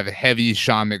would have heavy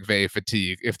Sean McVay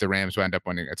fatigue if the Rams would end up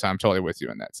winning it. So I'm totally with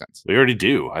you in that sense. We already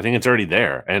do. I think it's already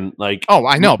there. And like, oh,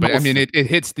 I know, but I mean, it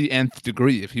hits the nth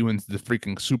degree if he wins the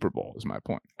freaking Super Bowl is my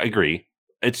point. I agree.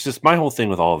 It's just my whole thing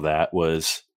with all of that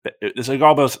was it's like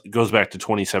all goes back to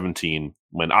 2017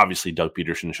 when obviously Doug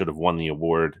Peterson should have won the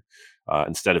award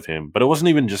instead of him. But it wasn't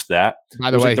even just that.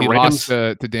 By the way, he lost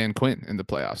to Dan Quinn in the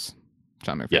playoffs.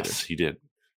 Sean McVay. Yes, he did.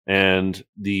 And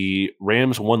the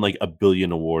Rams won like 1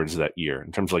 billion awards that year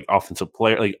in terms of like offensive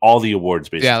player, like all the awards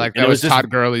basically. Yeah, like that was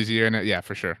Todd Gurley's year, and yeah,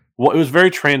 for sure. Well, it was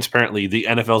very transparently the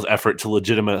NFL's effort to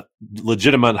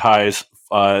legitimize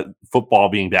football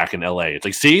being back in LA. It's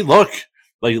like, see, look,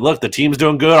 the team's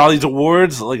doing good, all these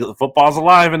awards, like football's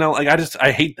alive, and like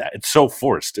I hate that. It's so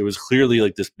forced. It was clearly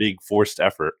like this big forced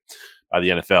effort by the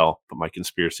NFL. Put my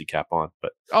conspiracy cap on,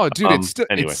 but oh, dude, it's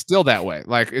still that way.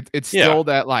 Like it's still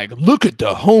that like look at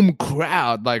the home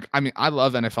crowd. Like I mean, I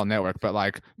love NFL Network, but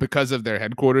like because of their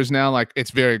headquarters now, like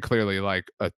it's very clearly like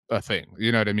a thing.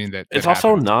 You know what I mean? That it's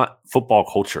also not football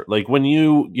culture. Like when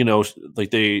you know,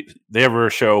 like they ever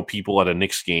show people at a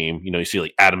Knicks game, you know, you see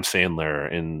like Adam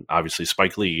Sandler and obviously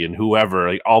Spike Lee and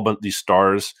whoever, like all but these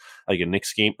stars. Like a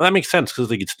Knicks game, that makes sense because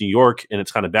like it's New York and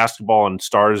it's kind of basketball and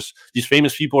stars. These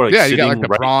famous people are like you got like the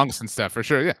Bronx and stuff for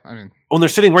sure. Yeah, I mean, when they're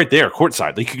sitting right there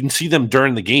courtside, like you can see them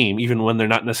during the game, even when they're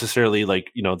not necessarily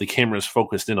like the camera's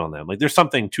focused in on them. Like there's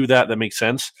something to that makes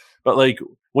sense. But like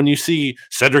when you see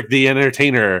Cedric the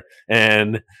Entertainer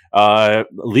and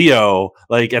Leo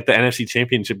like at the NFC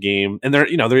Championship game, and they're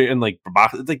in like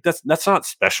that's not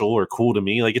special or cool to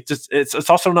me. Like it's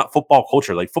also not football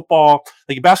culture. Like football,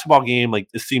 like a basketball game, like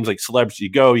it seems like celebs.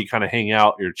 You go, you kind of hang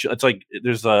out. It's like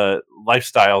there's a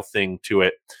lifestyle thing to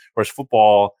it. Whereas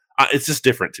football, it's just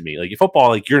different to me. Like football,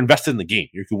 like you're invested in the game.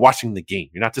 You're watching the game.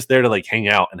 You're not just there to like hang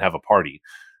out and have a party.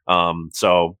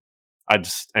 So.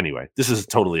 Anyway, this is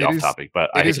totally off topic, but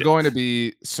it is going to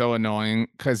be so annoying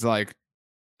because like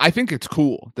I think it's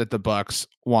cool that the Bucks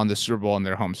won the Super Bowl in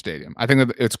their home stadium. I think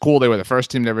that it's cool they were the first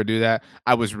team to ever do that.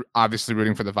 I was obviously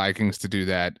rooting for the Vikings to do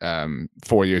that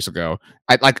 4 years ago.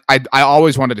 I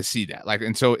always wanted to see that. Like,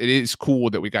 and so it is cool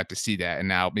that we got to see that, and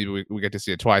now maybe we get to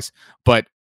see it twice. But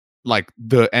like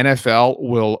the NFL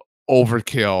will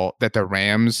overkill that the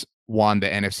Rams won the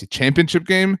NFC Championship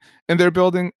game in their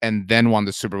building and then won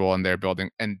the Super Bowl in their building,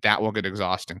 and that will get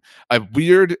exhausting.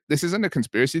 This isn't a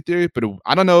conspiracy theory, but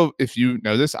I don't know if you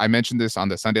know this. I mentioned this on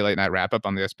the Sunday Late Night Wrap Up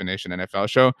on the SB Nation NFL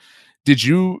show. Do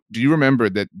you remember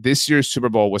that this year's Super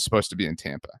Bowl was supposed to be in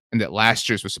Tampa and that last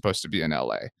year's was supposed to be in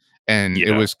LA? And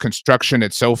it was construction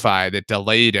at SoFi that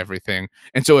delayed everything.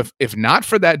 And so if not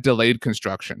for that delayed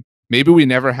construction, maybe we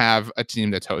never have a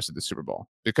team that's hosted the Super Bowl,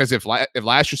 because if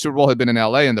last year's Super Bowl had been in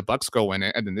LA and the Bucks go in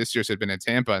it, and then this year's had been in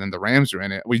Tampa and then the Rams are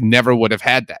in it, we never would have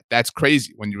had that. That's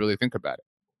crazy when you really think about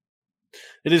it.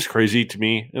 It is crazy to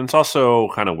me. And it's also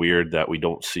kind of weird that we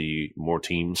don't see more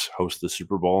teams host the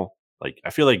Super Bowl. Like, I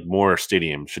feel like more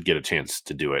stadiums should get a chance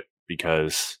to do it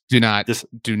because do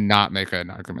not make an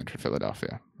argument for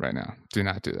Philadelphia right now. Do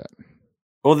not do that.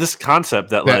 Well, this concept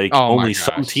that like only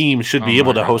some teams should be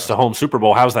able to host a home Super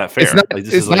Bowl. How's that fair? It's not,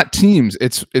 it's not teams.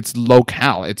 It's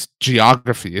locale. It's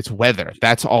geography. It's weather.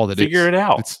 That's all it is. Figure it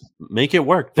out. Make it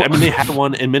work. I mean, they had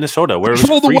one in Minnesota where it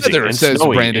was freezing and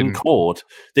snowing and cold.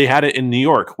 They had it in New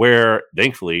York where,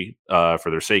 thankfully,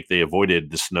 for their sake, they avoided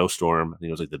the snowstorm. I think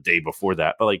it was like the day before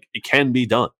that. But like, it can be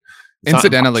done.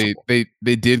 Incidentally,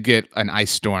 they did get an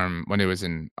ice storm when it was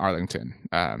in Arlington.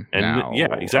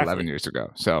 Exactly 11 years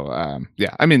ago. So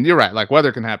I mean, you're right. Like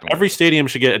weather can happen. Every stadium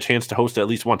should get a chance to host at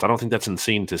least once. I don't think that's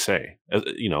insane to say. That's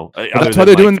why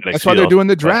they're doing. That's why they're doing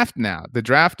the draft now. The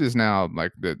draft is now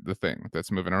like the thing that's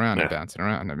moving around and bouncing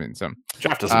around. I mean, so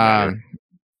draft doesn't matter.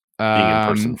 Being in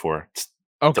person for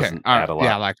okay, add a lot.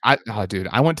 Yeah, like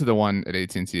I went to the one at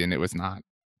AT&T and it was not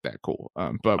that cool.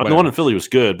 But the one in Philly was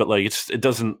good, but like it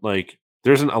doesn't like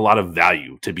there isn't a lot of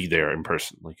value to be there in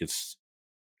person. Like it's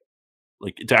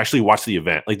like to actually watch the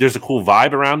event. Like there's a cool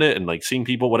vibe around it and like seeing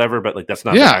people, whatever, but like that's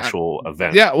not the actual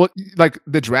event. Yeah, well, like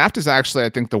the draft is actually,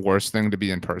 I think, the worst thing to be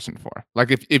in person for.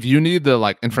 Like if you need the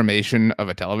like information of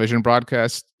a television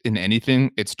broadcast in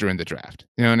anything, it's during the draft.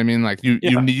 You know what I mean? Like you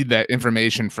need that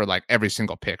information for like every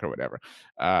single pick or whatever,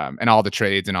 and all the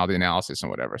trades and all the analysis and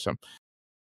whatever. So.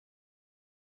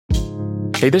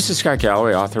 Hey, this is Scott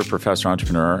Galloway, author, professor,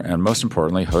 entrepreneur, and most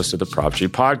importantly, host of the Prop G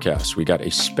podcast. We got a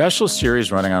special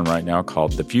series running on right now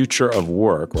called The Future of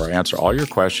Work, where I answer all your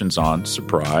questions on,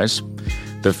 surprise,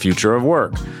 the future of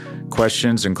work.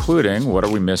 Questions including, what are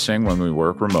we missing when we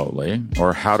work remotely?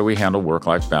 Or how do we handle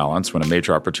work-life balance when a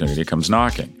major opportunity comes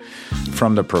knocking?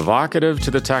 From the provocative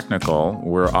to the technical,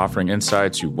 we're offering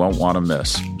insights you won't want to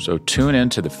miss. So tune in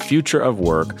to The Future of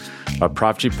Work, a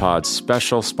Prop G Pod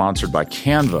special sponsored by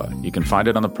Canva. You can find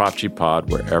it on the Prop G Pod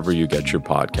wherever you get your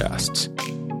podcasts.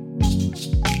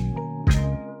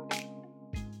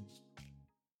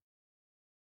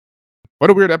 What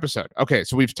a weird episode. Okay,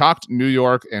 so we've talked New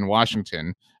York and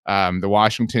Washington. The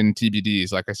Washington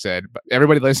TBDs, like I said, but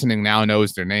everybody listening now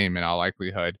knows their name in all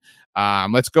likelihood.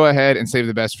 Let's go ahead and save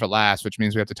the best for last, which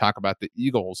means we have to talk about the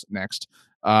Eagles next.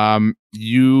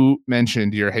 You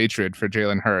mentioned your hatred for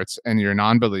Jalen Hurts and your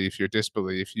non-belief, your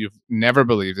disbelief. You've never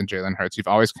believed in Jalen Hurts. You've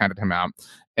always counted him out.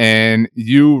 And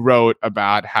you wrote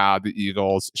about how the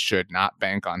Eagles should not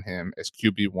bank on him as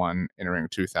QB1 entering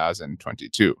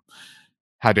 2022.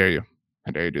 How dare you?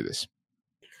 How dare you do this?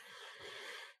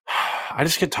 I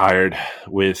just get tired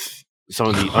with some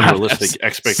of the unrealistic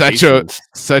expectations.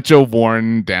 Such a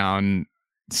worn down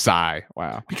sigh.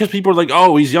 Wow. Because people are like,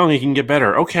 oh, he's young, he can get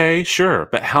better. Okay, sure.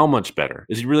 But how much better?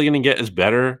 Is he really going to get as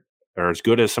better or as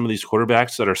good as some of these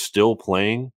quarterbacks that are still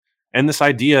playing? And this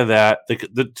idea that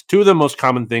the two of the most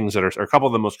common things that are, or a couple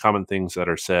of the most common things that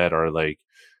are said are like,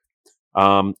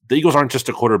 the Eagles aren't just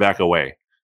a quarterback away.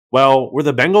 Well, were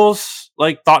the Bengals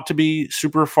like thought to be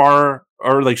super far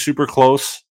or like super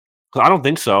close? I don't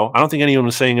think so. I don't think anyone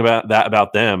was saying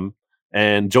about them.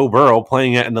 And Joe Burrow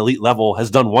playing at an elite level has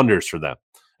done wonders for them.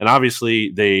 And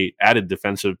obviously they added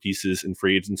defensive pieces in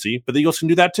free agency, but the Eagles can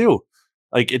do that too.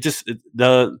 Like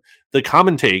the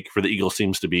common take for the Eagles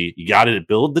seems to be you got to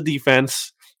build the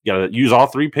defense. You got to use all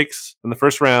 3 picks in the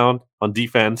first round on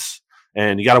defense.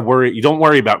 And you got to worry. You don't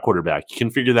worry about quarterback. You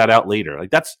can figure that out later.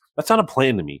 Like that's not a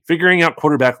plan to me. Figuring out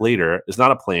quarterback later is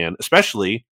not a plan,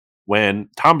 especially when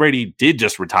Tom Brady did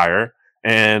just retire.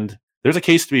 And there's a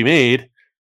case to be made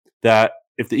that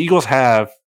if the Eagles have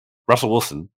Russell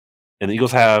Wilson and the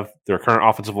Eagles have their current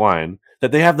offensive line,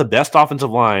 that they have the best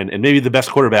offensive line and maybe the best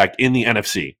quarterback in the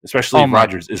NFC, especially if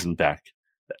Rodgers isn't back.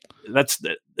 Is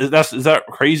that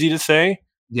crazy to say?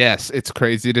 Yes, it's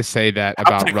crazy to say that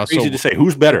about Russell. Crazy to say.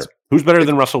 Who's better? Who's better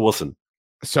than Russell Wilson?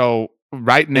 So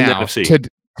right now,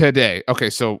 today, okay,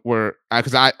 so we're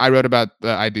because I wrote about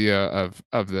the idea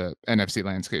of the NFC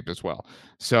landscape as well.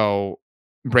 So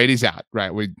Brady's out,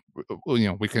 right? We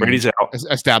can Brady's out.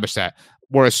 Establish that.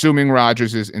 We're assuming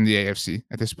Rodgers is in the AFC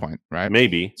at this point, right?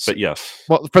 Maybe, but yes.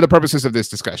 Well, for the purposes of this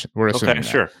discussion, we're assuming. Okay,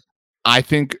 sure.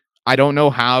 I don't know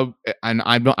how, and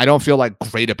I don't feel like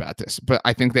great about this, but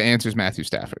I think the answer is Matthew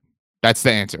Stafford. That's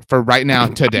the answer for right now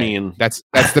today. That's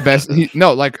the best.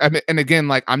 And again,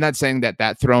 like I'm not saying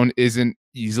that throne isn't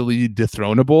easily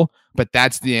dethronable, but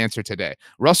that's the answer today.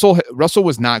 Russell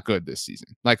was not good this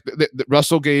season. Like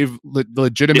Russell gave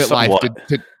legitimate life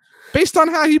to based on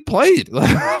how he played.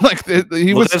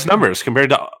 He was his numbers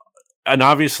compared to. And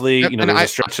obviously, there's a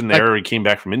stretch in there where he came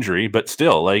back from injury, but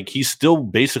still, like, he's still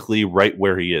basically right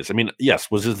where he is. I mean,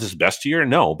 yes, was this his best year?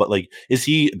 No, but like, is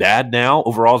he bad now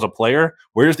overall as a player?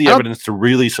 Where's the evidence to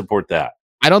really support that?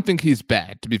 I don't think he's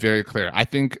bad, to be very clear. I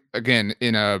think, again,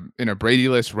 in a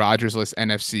Brady-less, Rodgers-less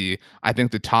NFC, I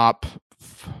think the top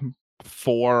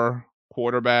 4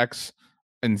 quarterbacks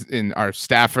in are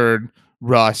Stafford,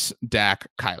 Russ, Dak,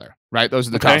 Kyler. Right, those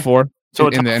are the top four. So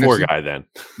in a top four guy then.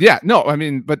 Yeah, no, I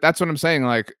mean, but that's what I'm saying.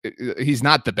 Like, he's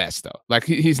not the best though. Like,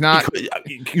 he's not.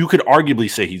 You could arguably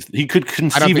say he could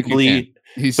conceivably.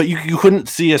 But you couldn't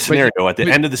see a scenario at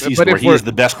the end of the season where he is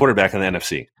the best quarterback in the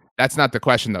NFC. That's not the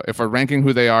question though. If we're ranking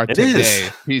who they are today,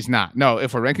 he's not. No,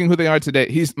 if we're ranking who they are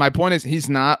today, my point is he's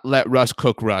not let Russ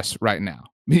cook Russ right now.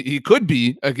 He could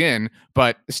be again,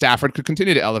 but Stafford could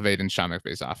continue to elevate in Sean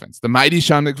McVay's offense, the mighty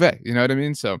Sean McVay. You know what I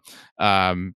mean? So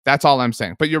that's all I'm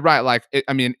saying. But you're right. Like,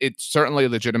 it certainly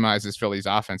legitimizes Philly's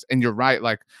offense, and you're right.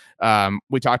 Like,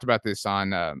 we talked about this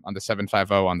on the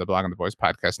 750 on the Blog on the Boys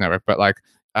podcast network. But like,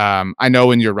 I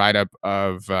know in your write up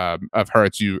of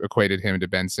Hurts, you equated him to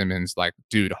Ben Simmons. Like,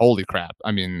 dude, holy crap!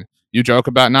 I mean, you joke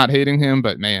about not hating him,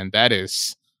 but man, that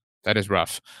is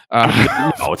rough.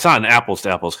 No, it's not an apples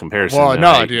to apples comparison. Well,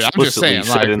 no, dude, I'm just saying,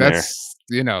 like, that's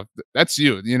that's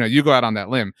you. You go out on that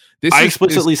limb. I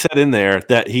explicitly said in there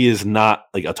that he is not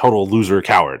like a total loser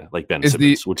coward like Ben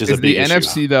Simmons, which is a big issue.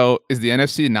 NFC though, is the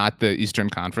NFC not the Eastern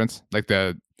Conference? Like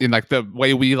the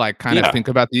way we like kind of think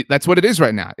about that's what it is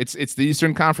right now. It's the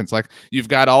Eastern Conference. Like, you've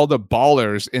got all the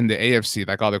ballers in the AFC,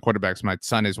 like all the quarterbacks. My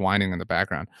son is whining in the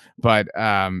background, but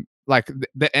like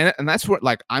and that's what,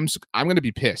 like, I'm going to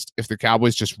be pissed if the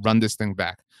Cowboys just run this thing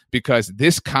back, because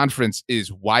this conference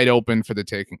is wide open for the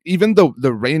taking. Even though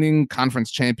the reigning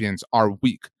conference champions are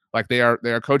weak, like they are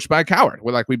coached by a coward.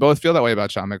 We both feel that way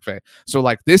about Sean McVay. So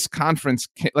like, this conference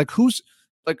who's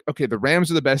like, okay, the Rams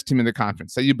are the best team in the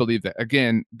conference. Say you believe that.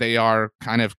 Again, they are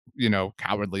kind of,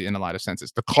 cowardly in a lot of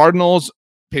senses. The Cardinals,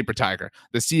 paper tiger.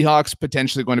 The Seahawks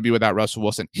potentially going to be without Russell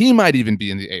Wilson. He might even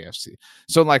be in the AFC.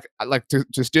 So like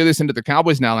to steer this into the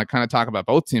Cowboys now, like kind of talk about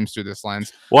both teams through this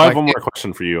lens. Well, I have one more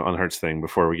question for you on Hurts thing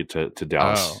before we get to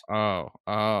Dallas. Oh.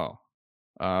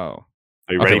 Are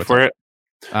you ready for it?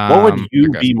 What would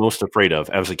you be most afraid of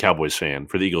as a Cowboys fan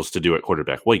for the Eagles to do at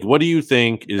quarterback? Like, what do you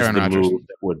think is the move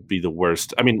that would be the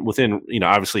worst? I mean, within,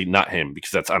 obviously not him,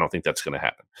 because I don't think that's going to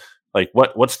happen. Like,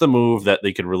 what's the move that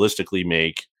they could realistically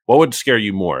make? What would scare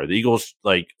you more? The Eagles,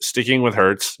 like, sticking with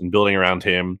Hurts and building around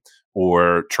him,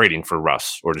 or trading for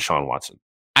Russ or Deshaun Watson?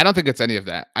 I don't think it's any of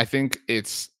that. I think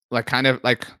it's like kind of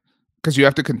like, because you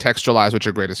have to contextualize what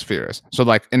your greatest fear is. So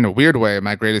like, in a weird way,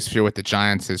 my greatest fear with the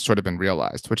Giants has sort of been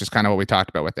realized, which is kind of what we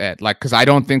talked about with Ed. Like, because I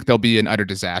don't think they'll be an utter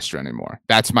disaster anymore.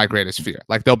 That's my greatest fear.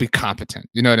 Like, they'll be competent.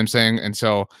 You know what I'm saying? And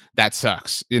so that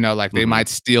sucks. Like, they might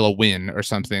steal a win or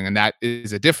something, and that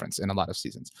is a difference in a lot of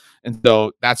seasons. And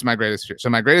so that's my greatest fear. So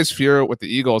my greatest fear with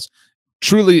the Eagles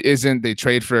truly isn't they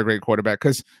trade for a great quarterback,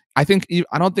 because I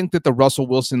don't think that the Russell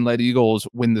Wilson-led Eagles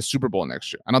win the Super Bowl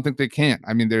next year. I don't think they can.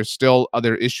 I mean, there's still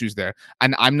other issues there,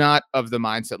 and I'm not of the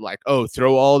mindset like, oh,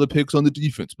 throw all the picks on the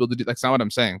defense, that's not what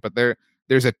I'm saying. But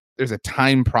there's a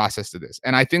time process to this,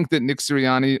 and I think that Nick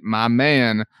Sirianni, my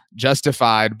man,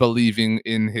 justified believing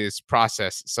in his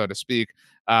process, so to speak.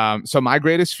 So my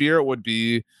greatest fear would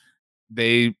be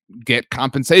they get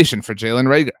compensation for Jalen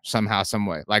Reagor somehow, some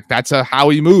way. Like, that's a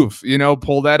Howie move,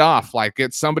 pull that off. Like,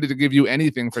 get somebody to give you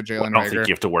anything for Jalen Reagor. I don't think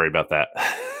you have to worry about that.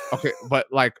 Okay, but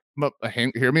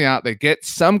hear me out. They get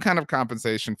some kind of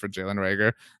compensation for Jalen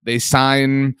Reagor. They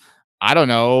sign, I don't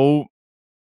know,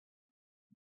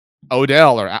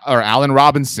 Odell or Allen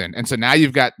Robinson. And so now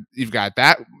you've got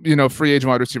that, free agent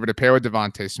wide receiver to pair with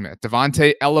Devontae Smith.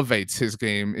 Devontae elevates his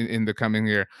game in the coming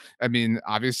year. I mean,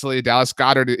 obviously Dallas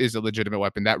Goedert is a legitimate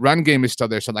weapon. That run game is still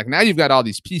there. So like, now you've got all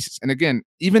these pieces. And again,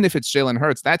 even if it's Jalen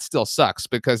Hurts, that still sucks,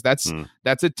 because that's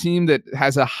a team that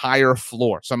has a higher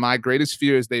floor. So my greatest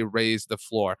fear is they raise the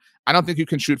floor. I don't think you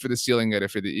can shoot for the ceiling yet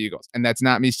if you're the Eagles. And that's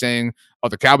not me saying, oh,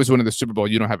 the Cowboys winning the Super Bowl,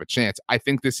 you don't have a chance. I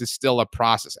think this is still a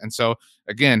process. And so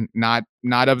again, not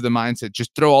of the mindset,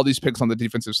 just throw all these picks on the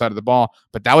defensive side of the ball.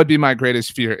 But that would be my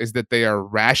greatest fear, is that they are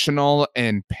rational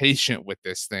and patient with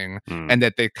this thing, and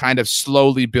that they kind of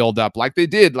slowly build up like they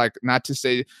did. Like, not to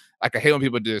say, like, I hate when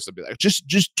people do this. They'll be like,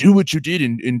 just do what you did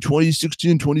in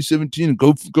 2016, 2017, and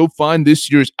go find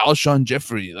this year's Alshon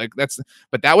Jeffrey. Like,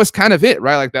 but that was kind of it,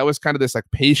 right? Like, that was kind of this like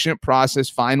patient process,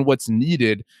 find what's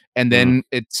needed. And then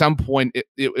at some point, it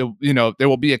there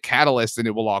will be a catalyst and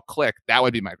it will all click. That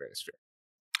would be my greatest fear.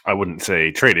 I wouldn't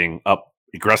say trading up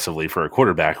aggressively for a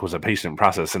quarterback was a patient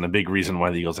process, and a big reason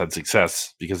why the Eagles had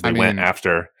success, because they went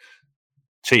after,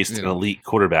 chased an elite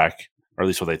quarterback, or at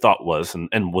least what they thought was,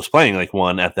 and was playing like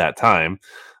one at that time.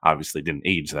 Obviously didn't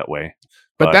age that way.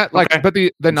 But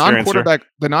the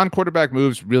non-quarterback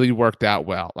moves really worked out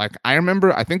well. Like, I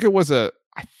remember, but what was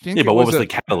the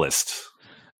catalyst?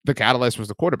 The catalyst was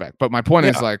the quarterback. But my point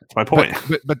is, like, that's my point.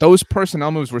 But those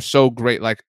personnel moves were so great,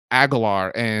 like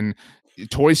Aguilar and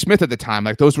Torrey Smith at the time.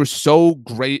 Like those were so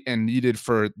great and needed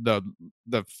for the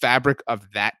fabric of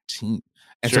that team.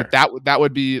 And Sure. so that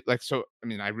would be like, so, I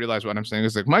mean, I realize what I'm saying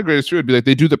is like my greatest fear would be like,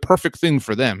 they do the perfect thing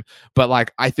for them. But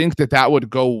like, I think that would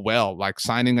go well, like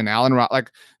signing an Allen Rob,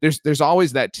 like there's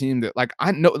always that team that like,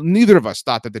 I know neither of us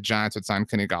thought that the Giants would sign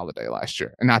Kenny Golladay last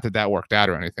year, and not that worked out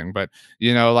or anything, but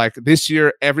you know, like this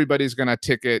year, everybody's going to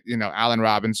ticket, you know, Allen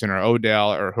Robinson or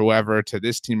Odell or whoever to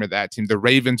this team or that team. The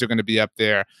Ravens are going to be up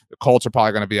there. The Colts are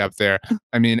probably going to be up there.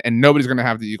 I mean, and nobody's going to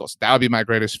have the Eagles. That would be my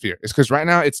greatest fear, is because right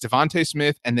now it's Devontae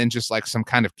Smith and then just like some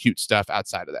kind of cute stuff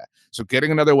outside of that. So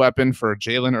getting another weapon for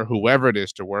Jalen or whoever it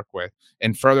is to work with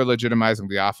and further legitimizing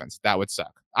the offense, that would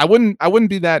suck. I wouldn't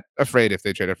be that afraid if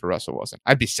they traded for Russell Wilson.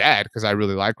 I'd be sad because I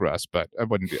really like Russ, but I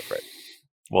wouldn't be afraid.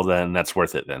 Well, then that's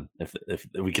worth it then. If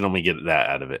we can only get that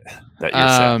out of it, that you're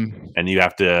sad. And you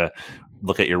have to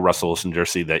look at your Russell Wilson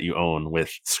jersey that you own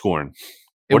with scorn.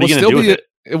 What are you going to do with it?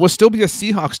 It will still be a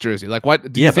Seahawks jersey. Like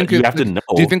what? Do you think you have to know?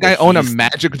 Do you think I own a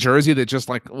Magic jersey that just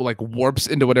like warps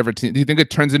into whatever team? Do you think it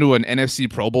turns into an NFC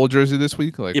Pro Bowl jersey this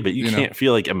week? Like, yeah, but you can't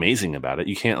feel like amazing about it.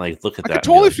 You can't like look at that. I could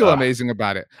totally feel amazing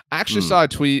about it. I actually saw a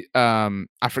tweet. I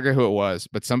forget who it was,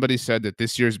 but somebody said that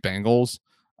this year's Bengals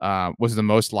was the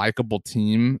most likable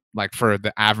team, like for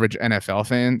the average NFL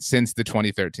fan, since the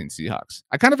 2013 Seahawks.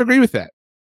 I kind of agree with that.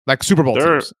 Like Super Bowl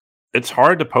teams. It's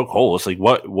hard to poke holes. Like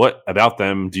what about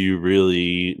them do you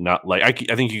really not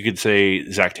like? I think you could say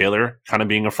Zach Taylor kind of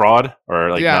being a fraud, or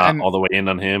like not all the way in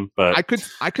on him. But I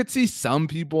could see some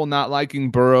people not liking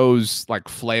Burrow's like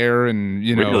flair, and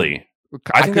you know, really,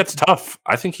 I think that's tough.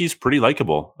 I think he's pretty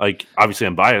likable. Like obviously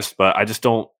I'm biased, but I just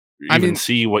don't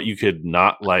see what you could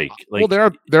not like. Well,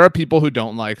 there are people who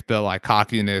don't like the like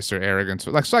cockiness or arrogance.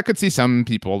 Like, so I could see some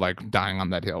people like dying on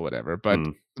that hill, whatever. But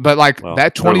like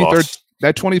that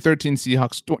 2013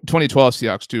 Seahawks, 2012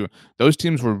 Seahawks too. Those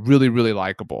teams were really, really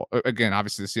likable. Again,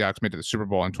 obviously the Seahawks made it to the Super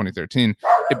Bowl in 2013.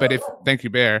 But thank you,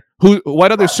 Bear.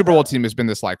 What other Super Bowl team has been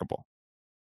this likable?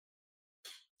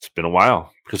 It's been a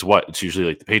while, because it's usually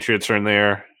like the Patriots are in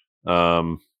there.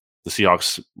 The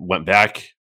Seahawks went back.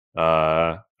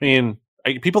 I mean,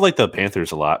 people like the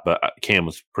Panthers a lot, but Cam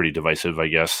was pretty divisive, I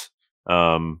guess.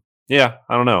 Yeah,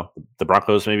 I don't know. The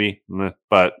Broncos maybe,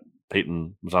 but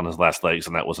Peyton was on his last legs,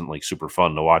 and that wasn't like super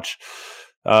fun to watch.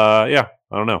 Yeah,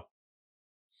 I don't know.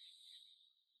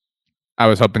 I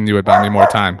was hoping you would buy me more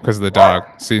time because of the dog.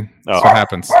 See, that's what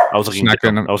happens. I was looking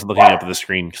up at the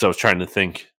screen because I was trying to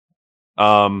think.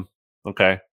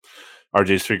 Okay.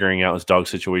 RJ's figuring out his dog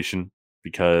situation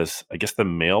because I guess the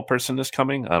mail person is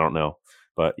coming. I don't know,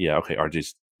 but yeah, okay.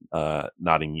 RJ's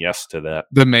nodding yes to that.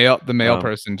 The mail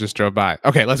person just drove by.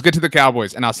 Okay, let's get to the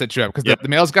Cowboys, and I'll set you up because the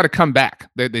mail's got to come back.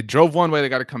 They drove one way, they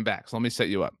got to come back. So let me set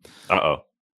you up.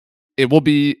 It will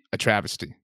be a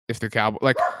travesty if the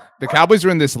Cowboys are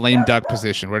in this lame duck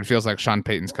position where it feels like Sean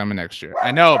Payton's coming next year.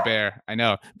 I know, Bear. I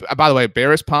know. By the way,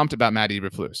 Bear is pumped about Matt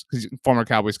Eberflus because he's a former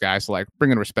Cowboys guy, so like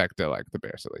bringing respect to like the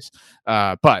Bears at least.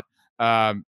 But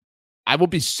I will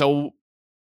be so.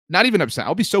 Not even upset.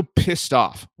 I'll be so pissed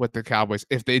off with the Cowboys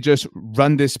if they just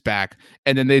run this back,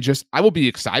 and then I will be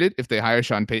excited if they hire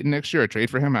Sean Payton next year or trade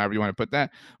for him, however you want to put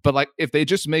that. But like, if they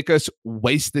just make us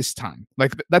waste this time,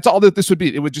 like that's all that this would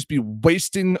be. It would just be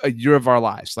wasting a year of our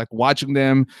lives, like watching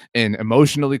them and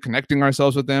emotionally connecting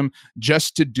ourselves with them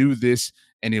just to do this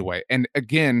anyway. And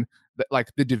again, like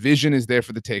the division is there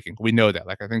for the taking. We know that.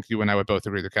 Like I think you and I would both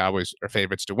agree the Cowboys are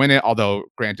favorites to win it. Although,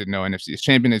 granted, no NFC East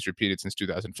champion is repeated since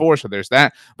 2004, so there's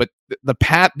that. But the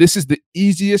path. This is the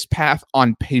easiest path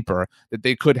on paper that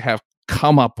they could have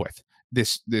come up with.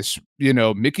 This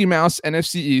Mickey Mouse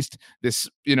NFC East. This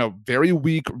very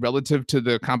weak relative to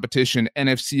the competition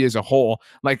NFC as a whole.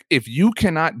 Like if you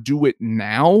cannot do it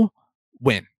now,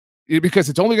 win. Because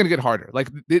it's only going to get harder. Like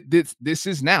this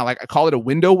is now. Like I call it a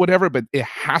window, whatever, but it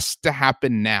has to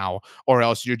happen now, or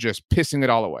else you're just pissing it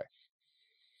all away.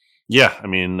 Yeah, I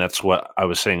mean that's what I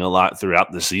was saying a lot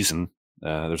throughout the season.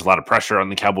 There's a lot of pressure on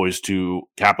the Cowboys to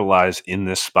capitalize in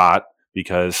this spot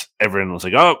because everyone was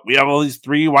like, "Oh, we have all these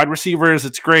 3 wide receivers.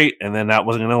 It's great," and then that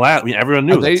wasn't going to last. I mean, everyone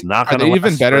knew it's not going to last. Are they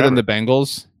even better than the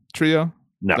Bengals trio?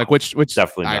 No, like which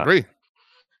definitely not. I agree.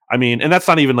 I mean, and that's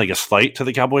not even like a slight to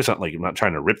the Cowboys. I'm not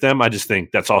trying to rip them. I just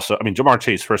think that's also, I mean, Jamar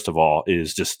Chase, first of all,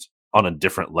 is just on a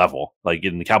different level. Like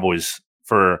in the Cowboys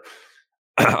for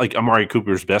like Amari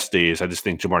Cooper's best days, I just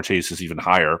think Jamar Chase is even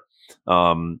higher.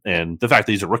 And the fact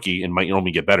that he's a rookie and might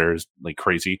only get better is like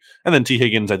crazy. And then T.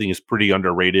 Higgins, I think, is pretty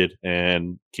underrated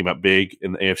and came up big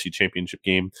in the AFC Championship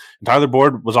game. And Tyler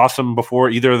Boyd was awesome before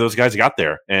either of those guys got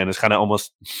there and is kind of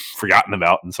almost forgotten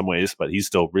about in some ways, but he's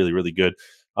still really, really good.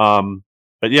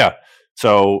 But yeah,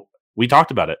 so we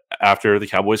talked about it after the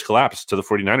Cowboys collapsed to the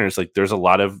 49ers. Like, there's a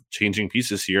lot of changing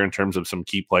pieces here in terms of some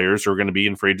key players who are going to be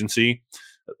in free agency.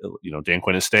 Dan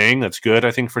Quinn is staying. That's good,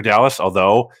 I think, for Dallas.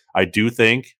 Although I do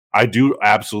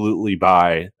absolutely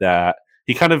buy that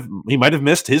he might have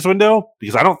missed his window,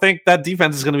 because I don't think that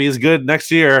defense is going to be as good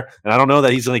next year, and I don't know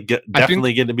that he's going to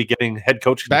definitely going to be getting head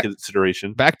coach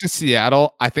consideration. Back to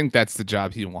Seattle, I think that's the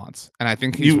job he wants, and I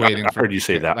think he's waiting. I heard you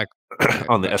say that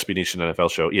on the SB Nation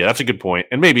NFL show. Yeah, that's a good point,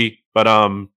 and maybe, but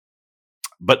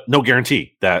no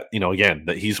guarantee that again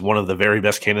that he's one of the very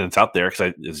best candidates out there,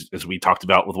 because as we talked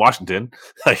about with Washington,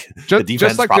 like the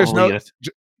defense probably.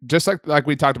 Just like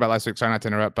we talked about last week, sorry not to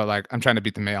interrupt, but like I'm trying to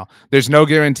beat the mail. There's no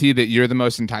guarantee that you're the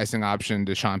most enticing option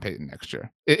to Sean Payton next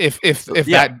year. If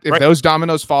those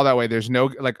dominoes fall that way, there's no,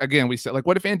 like, again, we said, like,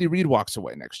 what if Andy Reid walks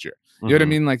away next year? You know what I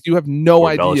mean? Like, you have no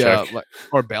idea.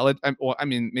 Or Belichick. Well, I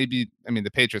mean,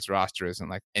 the Patriots roster isn't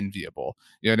like enviable.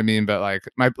 You know what I mean? But like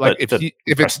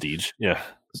if prestige, yeah.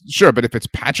 Sure, but if it's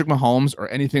Patrick Mahomes or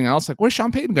anything else, like, where's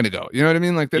Sean Payton going to go? You know what I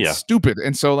mean? Like, that's stupid.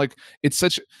 And so, like, it's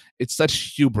such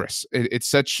hubris. It's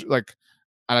such, like,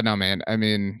 I don't know, man. I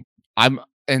mean,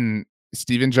 and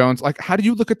Stephen Jones, like, how do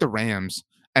you look at the Rams?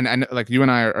 And like, you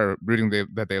and I are rooting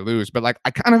that they lose, but like,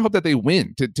 I kind of hope that they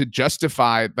win to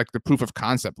justify like the proof of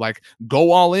concept. Like,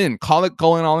 go all in, call it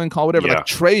going all in, call whatever. Like,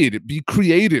 trade, be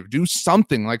creative, do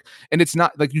something. Like, and it's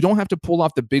not like you don't have to pull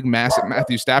off the big massive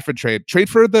Matthew Stafford trade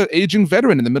for the aging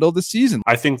veteran in the middle of the season.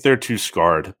 I think they're too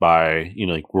scarred by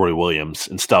like Roy Williams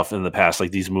and stuff in the past,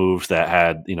 like these moves that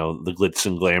had the glitz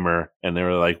and glamour, and they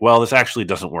were like, well, this actually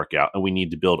doesn't work out, and we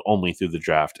need to build only through the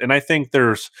draft. And I think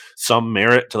there's some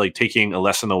merit to like taking a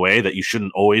lesson away that you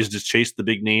shouldn't always just chase the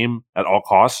big name at all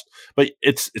costs, but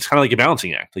it's kind of like a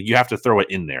balancing act. Like, you have to throw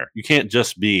it in there. You can't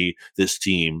just be this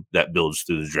team that builds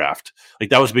through the draft.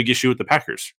 Like, that was a big issue with the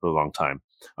Packers for a long time.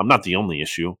 I'm not the only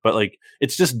issue, but like,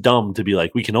 it's just dumb to be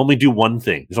like, we can only do one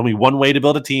thing. There's only one way to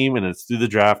build a team, and it's through the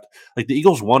draft. Like, the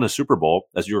Eagles won a Super Bowl,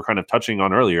 as you were kind of touching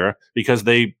on earlier, because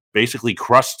they basically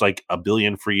crushed like $1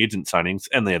 billion free agent signings,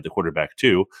 and they had the quarterback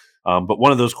too. But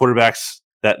one of those quarterbacks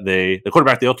the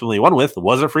quarterback they ultimately won with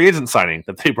was a free agent signing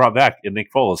that they brought back in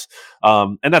Nick Foles.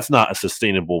 And that's not a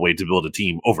sustainable way to build a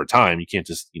team over time. You can't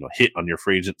just, hit on your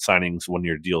free agent signings,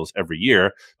 1-year deals every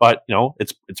year, but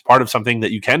it's part of something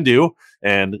that you can do.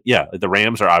 And yeah, the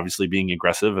Rams are obviously being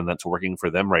aggressive, and that's working for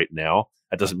them right now.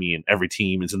 That doesn't mean every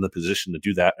team is in the position to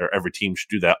do that, or every team should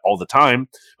do that all the time,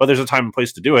 but there's a time and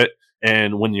place to do it.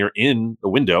 And when you're in the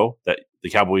window that the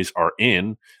Cowboys are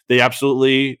in, they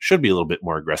absolutely should be a little bit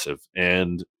more aggressive.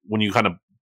 And when you kind of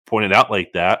point it out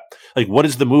like that, like, what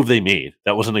is the move they made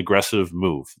that was an aggressive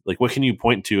move? Like, what can you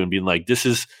point to and be like, this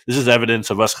is evidence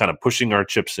of us kind of pushing our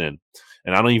chips in?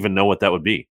 And I don't even know what that would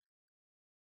be.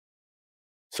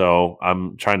 So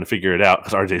I'm trying to figure it out,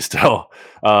 because RJ's still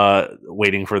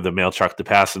waiting for the mail truck to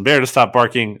pass and Bear to stop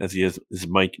barking as he has his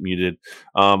mic muted.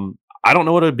 I don't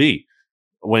know what it would be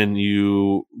when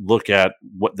you look at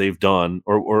what they've done,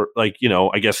 or like,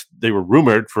 I guess they were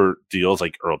rumored for deals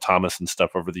like Earl Thomas and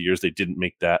stuff over the years. They didn't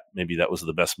make that. Maybe that was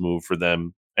the best move for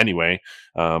them anyway,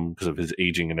 because of his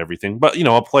aging and everything. But,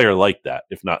 a player like that,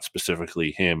 if not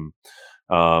specifically him,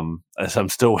 as I'm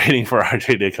still waiting for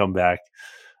RJ to come back.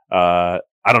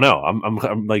 I don't know.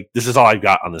 I'm like, this is all I've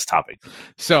got on this topic.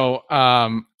 So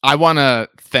I want to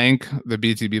thank the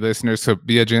BTB listeners. So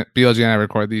BLG and I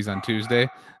record these on Tuesday.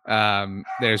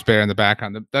 There's Bear in the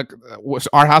background.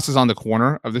 Our house is on the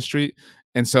corner of the street,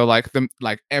 and so like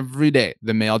every day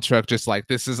the mail truck just like,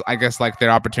 this is, I guess, like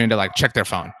their opportunity to like check their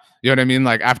phone. You know what I mean?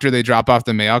 Like, after they drop off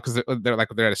the mail, because they're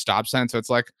at a stop sign, so it's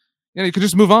like, you could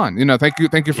just move on. Thank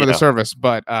you for the service.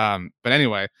 But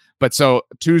anyway, so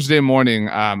Tuesday morning,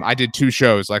 I did 2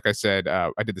 shows. Like I said,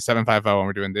 I did the 750 when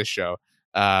we're doing this show.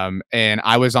 And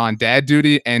I was on dad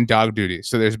duty and dog duty.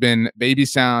 So there's been baby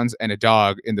sounds and a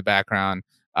dog in the background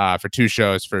for 2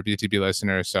 shows for BTB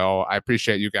listeners. So I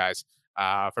appreciate you guys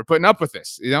for putting up with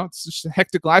this. It's just a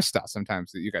hectic lifestyle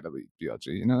sometimes that you got to lead,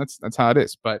 BLG. That's how it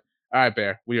is. But all right,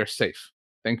 Bear, we are safe.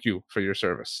 Thank you for your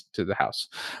service to the house.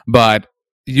 But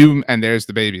and there's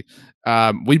the baby.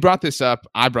 We brought this up.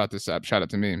 I brought this up. Shout out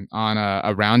to me on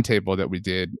a roundtable that we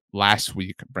did last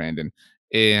week, Brandon.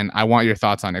 And I want your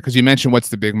thoughts on it, because you mentioned what's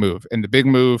the big move, and the big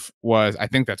move was, I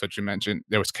think that's what you mentioned.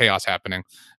 There was chaos happening.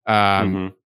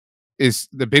 Is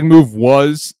the big move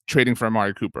was trading for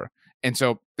Amari Cooper, and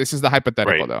so this is the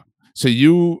hypothetical though. So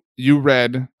you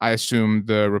read, I assume,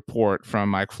 the report from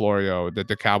Mike Florio that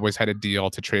the Cowboys had a deal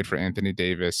to trade for Anthony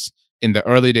Davis in the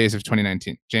early days of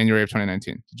 2019, January of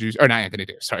 2019. Or not Anthony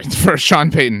Davis, sorry, for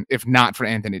Sean Payton, if not for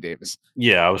Anthony Davis.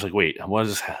 Yeah, I was like, wait,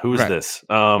 who's this?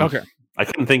 Okay. I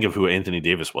couldn't think of who Anthony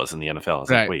Davis was in the NFL. I was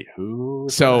like, wait, who?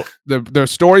 So the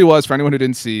story was, for anyone who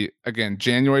didn't see, again,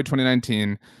 January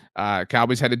 2019,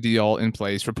 Cowboys had a deal in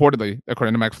place, reportedly,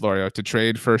 according to Mike Florio, to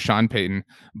trade for Sean Payton.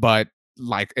 But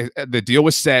like the deal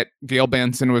was set. Gail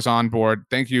Benson was on board.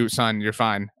 Thank you, son. You're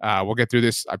fine. We'll get through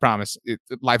this. I promise.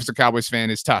 Life as a Cowboys fan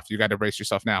is tough. You got to brace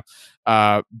yourself now.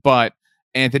 But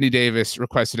Anthony Davis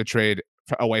requested a trade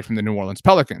away from the New Orleans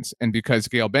Pelicans. And because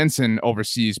Gail Benson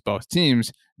oversees both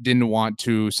teams, didn't want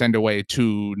to send away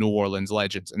two New Orleans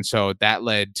legends. And so that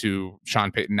led to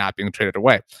Sean Payton not being traded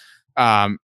away.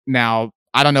 Now,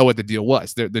 I don't know what the deal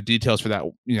was. The details for that,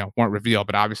 weren't revealed,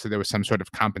 but obviously there was some sort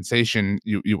of compensation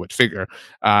you would figure.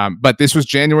 But this was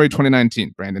January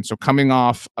 2019, Brandon. So coming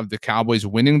off of the Cowboys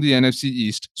winning the NFC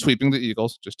East, sweeping the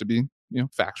Eagles, just to be,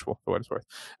 factual for what it's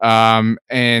worth,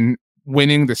 and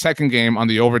winning the second game on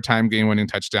the overtime game-winning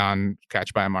touchdown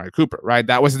catch by Amari Cooper, right?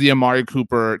 That was the Amari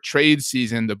Cooper trade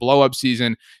season, the blow-up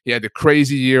season. He had the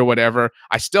crazy year, whatever.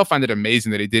 I still find it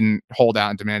amazing that he didn't hold out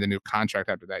and demand a new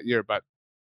contract after that year. But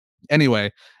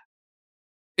anyway,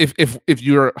 if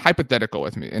you're hypothetical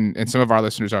with me, and some of our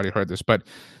listeners already heard this, but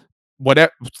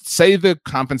whatever, say the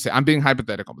compensation, I'm being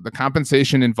hypothetical, but the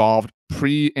compensation involved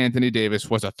pre-Anthony Davis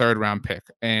was a third-round pick,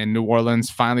 and New Orleans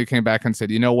finally came back and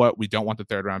said, you know what, we don't want the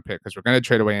third-round pick because we're going to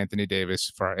trade away Anthony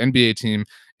Davis for our NBA team.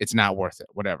 It's not worth it,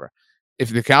 whatever.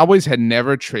 If the Cowboys had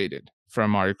never traded for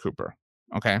Amari Cooper,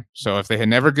 okay, so if they had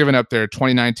never given up their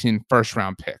 2019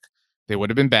 first-round pick, they would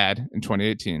have been bad in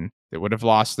 2018. They would have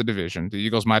lost the division. The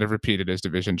Eagles might have repeated as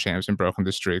division champs and broken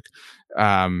the streak.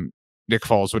 Nick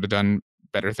Foles would have done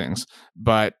better things.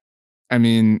 But I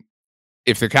mean,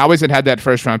 if the Cowboys had that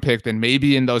first round pick, then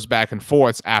maybe in those back and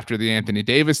forths after the Anthony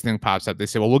Davis thing pops up, they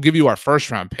say, well, we'll give you our first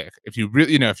round pick. If you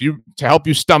really, to help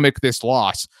you stomach this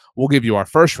loss, we'll give you our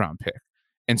first round pick.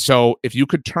 And so if you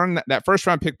could turn that first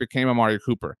round pick became Amari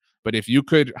Cooper, but if you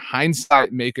could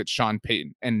hindsight make it Sean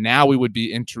Payton, and now we would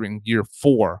be entering year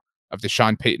 4 of the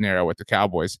Sean Payton era with the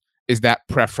Cowboys, is that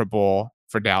preferable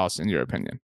for Dallas in your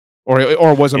opinion?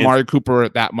 Or was Amari Cooper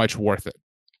that much worth it?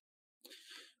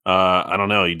 I don't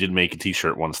know. You did make a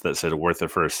T-shirt once that said "worth it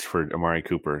first" for Amari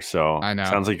Cooper. So I know.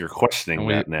 Sounds like you're questioning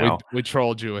that now. We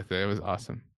trolled you with it. It was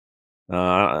awesome.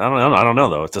 I don't know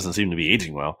though. It doesn't seem to be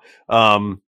aging well.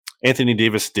 Anthony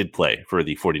Davis did play for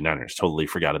the 49ers. Totally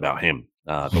forgot about him.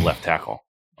 The left tackle,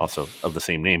 also of the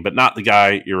same name, but not the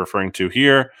guy you're referring to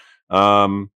here.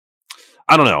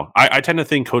 I don't know. I tend to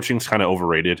think coaching's kind of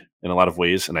overrated in a lot of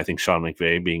ways, and I think Sean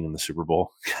McVay being in the Super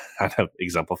Bowl kind of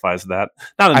exemplifies that.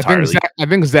 Not entirely. I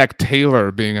think Zach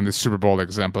Taylor being in the Super Bowl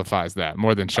exemplifies that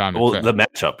more than Sean McVay. Well, the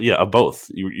matchup, of both,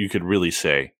 you could really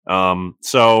say.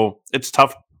 So it's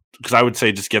tough because I would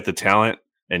say just get the talent,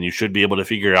 and you should be able to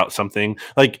figure out something.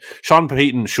 Like Sean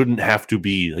Payton shouldn't have to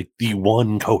be like the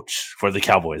one coach for the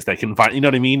Cowboys that can find. You know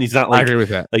what I mean? He's not like, I agree with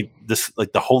that. Like this,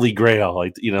 like the Holy Grail.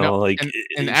 Like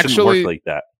it actually, work like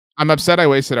that. I'm upset I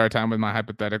wasted our time with my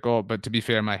hypothetical, but to be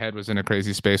fair, my head was in a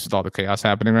crazy space with all the chaos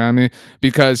happening around me,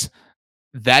 because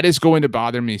that is going to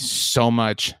bother me so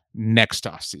much next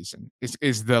off season.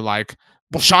 Is the like,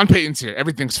 well, Sean Payton's here,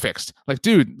 everything's fixed. Like,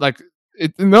 dude, like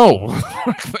no,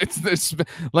 it's this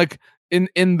like.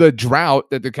 In the drought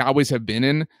that the Cowboys have been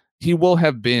in, he will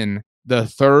have been the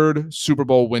third Super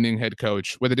Bowl winning head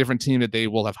coach with a different team that they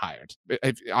will have hired.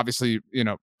 Obviously,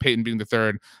 Peyton being the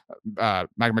third,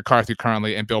 Mike McCarthy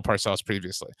currently, and Bill Parcells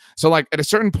previously. So, like, at a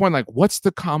certain point, like, what's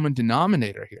the common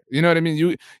denominator here? You know what I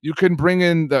mean? You can bring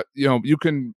in you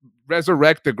can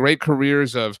resurrect the great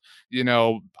careers of,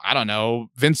 I don't know,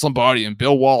 Vince Lombardi and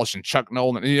Bill Walsh and Chuck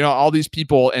Nolan, all these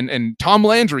people, and Tom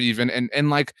Landry even, and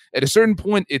like at a certain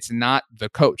point, it's not the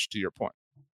coach, to your point.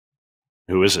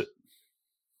 Who is it?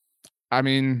 I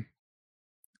mean,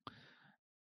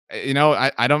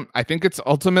 I think it's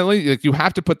ultimately like you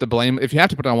have to put the blame. If you have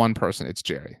to put it on one person, it's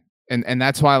Jerry. And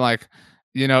that's why, like,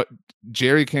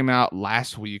 Jerry came out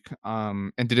last week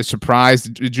and did a surprise.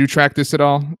 Did you track this at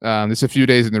all? This is a few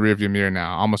days in the rearview mirror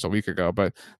now, almost a week ago,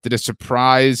 but did a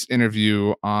surprise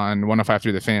interview on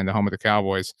 105.3 The Fan, the home of the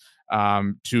Cowboys,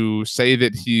 to say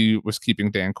that he was keeping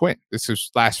Dan Quinn. This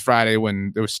was last Friday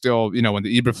when there was still, when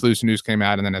the Eberflus news came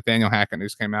out and then Nathaniel Hackett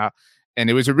news came out. And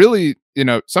it was a really,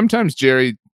 sometimes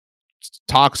Jerry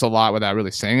talks a lot without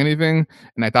really saying anything.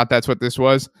 And I thought that's what this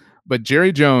was. But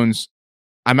Jerry Jones,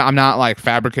 I'm not like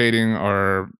fabricating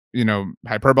or,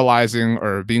 hyperbolizing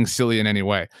or being silly in any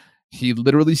way. He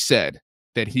literally said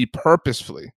that he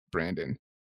purposefully, Brandon,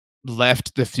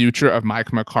 left the future of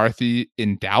Mike McCarthy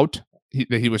in doubt.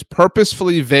 That he was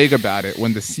purposefully vague about it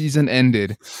when the season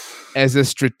ended as a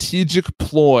strategic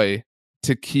ploy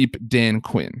to keep Dan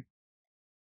Quinn.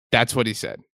 That's what he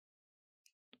said.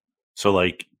 So,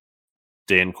 like,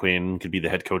 Dan Quinn could be the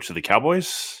head coach of the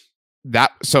Cowboys?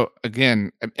 So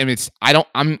again, I mean,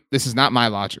 this is not my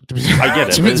logic. I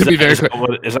get it. to be very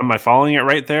clear. Am I following it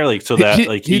right there? Like, so that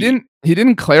he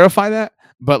didn't clarify that,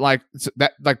 but like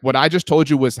that, like what I just told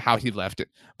you was how he left it.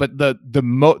 But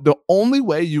the only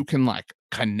way you can like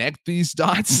connect these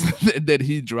dots that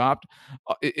he dropped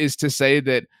is to say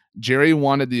that Jerry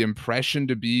wanted the impression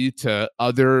to be to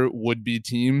other would-be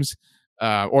teams,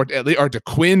 or to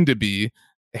Quinn to be,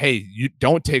 hey, you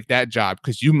don't take that job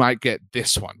because you might get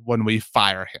this one when we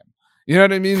fire him. You know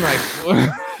what I mean? Like,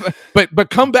 but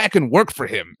come back and work for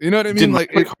him. You know what I mean? Did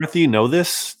McCarthy know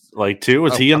this? Like, too?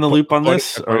 Was he in the loop on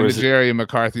this? Or was Jerry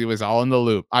McCarthy was all in the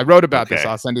loop. I wrote about this.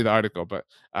 I'll send you the article. But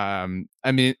I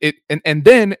mean, and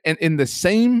then in the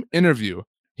same interview,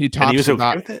 he talks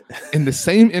about in the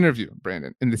same interview,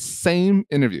 Brandon. In the same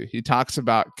interview, he talks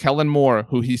about Kellen Moore,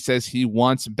 who he says he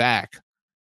wants back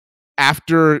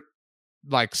after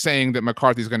like saying that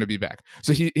McCarthy's going to be back.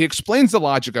 So he explains the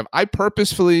logic of, I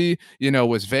purposefully,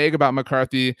 was vague about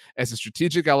McCarthy as a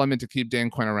strategic element to keep Dan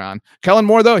Quinn around. Kellen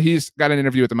Moore, though, he's got an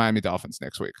interview with the Miami Dolphins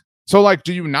next week. So like,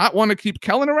 do you not want to keep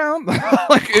Kellen around?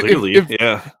 Like, clearly,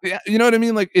 yeah. You know what I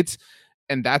mean? Like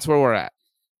and that's where we're at.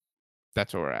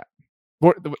 That's where we're at.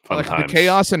 The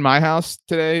chaos in my house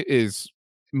today is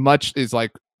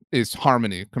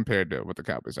harmony compared to what the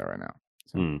Cowboys are right now.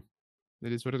 So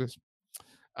it is what it is.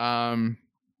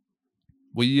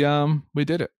 We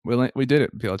did it. We did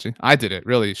it, PLG. I did it,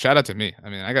 really. Shout out to me. I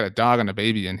mean, I got a dog and a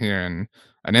baby in here and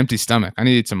an empty stomach. I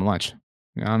need to eat some lunch.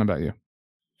 I don't know about you.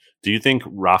 Do you think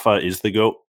Rafa is the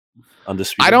GOAT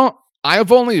undisputed? I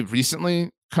have only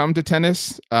recently come to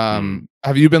tennis.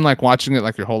 Have you been like watching it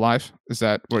like your whole life? Is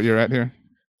that where you're at here?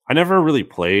 I never really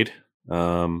played.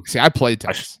 See, I played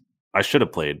tennis. I should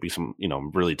have played because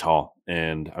I'm really tall,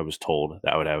 and I was told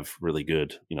that I would have really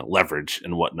good, leverage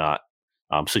and whatnot.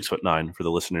 6'9" for the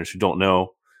listeners who don't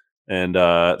know. And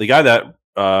the guy that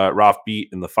Raf beat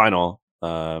in the final,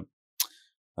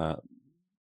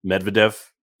 Medvedev,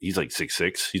 he's like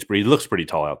 6'6". He looks pretty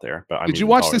tall out there. But did you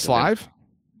watch this live?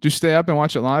 Did you stay up and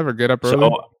watch it live or get up early?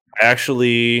 So I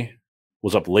actually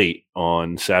was up late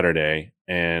on Saturday,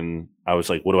 and I was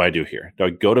like, what do I do here? Do I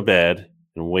go to bed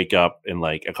and wake up in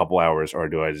like a couple hours, or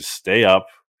do I just stay up?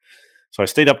 So I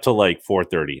stayed up till like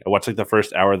 4:30. I watched like the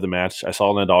first hour of the match. I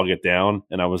saw Nadal get down,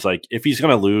 and I was like, if he's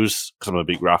gonna lose, because I'm a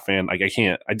big Rafa fan, like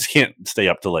I just can't stay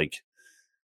up till like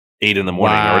 8 in the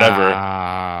morning or whatever.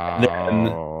 And then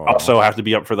also have to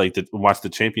be up for like to watch the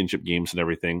championship games and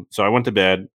everything. So I went to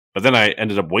bed, but then I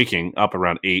ended up waking up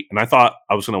around 8, and I thought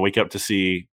I was gonna wake up to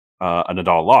see a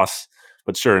Nadal loss.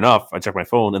 But sure enough, I checked my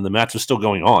phone and the match was still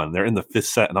going on. They're in the 5th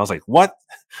set. And I was like, what?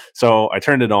 So I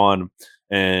turned it on,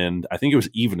 and I think it was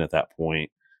even at that point.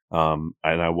 And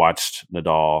I watched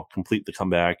Nadal complete the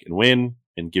comeback and win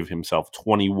and give himself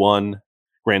 21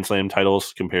 Grand Slam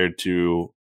titles compared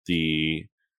to the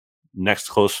next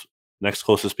closest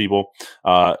people,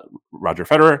 Roger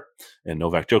Federer and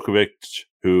Novak Djokovic,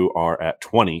 who are at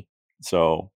 20.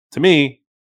 So to me,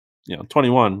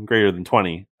 21 greater than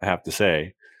 20, I have to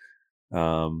say.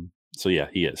 So yeah,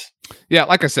 he is. Yeah,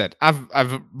 like I said,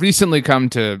 I've recently come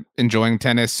to enjoying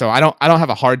tennis, so I don't have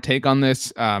a hard take on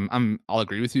this. I'll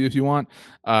agree with you if you want.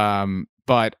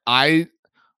 But I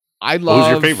love. What was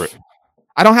your favorite?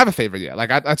 I don't have a favorite yet. Like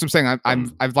that's what I'm saying.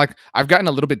 I've gotten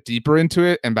a little bit deeper into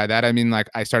it, and by that I mean like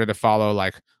I started to follow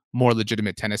like more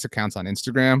legitimate tennis accounts on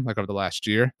Instagram, like over the last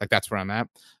year. Like that's where I'm at.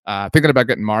 Thinking about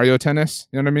getting Mario Tennis.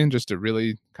 You know what I mean? Just to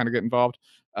really kind of get involved.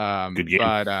 Good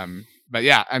game. But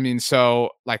yeah, I mean, so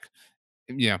like,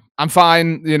 I'm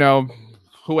fine.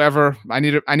 Whoever I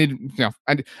need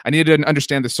to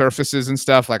understand the surfaces and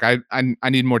stuff. Like I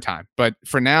need more time. But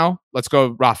for now, let's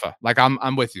go Rafa. Like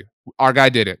I'm with you. Our guy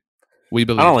did it. We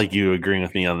believe. I don't like you agreeing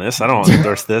with me on this. I don't want to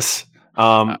endorse this.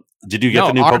 Did you get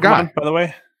the new Pokemon, guy, by the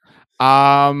way?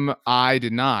 I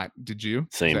did not. Did you?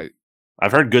 Same.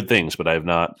 I've heard good things, but I'm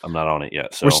not on it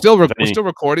yet. So we're still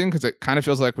recording because it kind of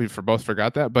feels like we both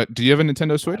forgot that. But do you have a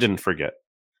Nintendo Switch? I didn't forget.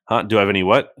 Huh? Do I have any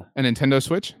what? A Nintendo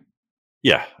Switch?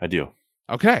 Yeah, I do.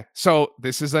 Okay, so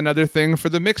this is another thing for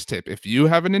the mixtape. If you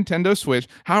have a Nintendo Switch,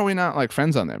 how are we not like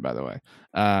friends on there? By the way,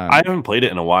 I haven't played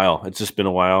it in a while. It's just been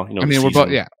a while. I mean, we're both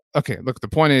Okay, look. The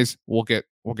point is, we'll get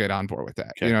on board with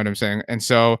that. Okay. You know what I'm saying? And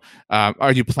so,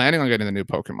 are you planning on getting the new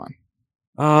Pokemon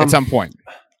at some point?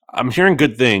 I'm hearing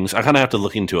good things. I kind of have to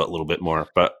look into it a little bit more,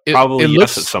 but probably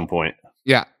yes at some point.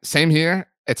 Yeah, same here.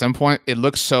 At some point, it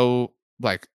looks so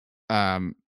like I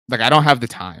don't have the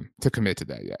time to commit to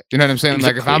that yet. You know what I'm saying?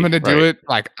 Exactly. Like if I'm going to do it,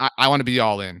 like I want to be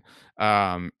all in.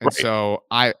 So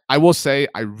I will say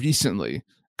I recently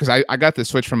because I got the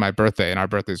Switch for my birthday, and our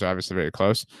birthdays are obviously very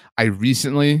close. I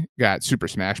recently got Super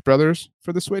Smash Brothers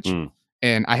for the Switch,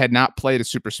 and I had not played a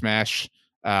Super Smash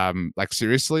like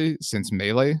seriously since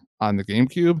Melee on the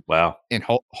GameCube. Wow. And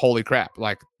holy crap,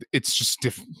 like it's just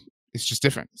different. It's just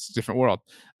different. It's a different world.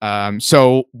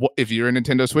 So if you're a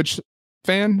Nintendo Switch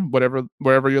fan,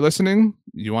 wherever you're listening,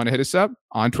 you want to hit us up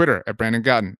on Twitter at Brandon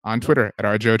Gowton, on Twitter at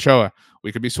RJ Ochoa.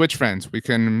 We could be Switch friends. We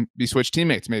can be Switch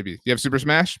teammates. Maybe. You have Super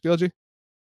Smash, BLG?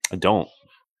 I don't.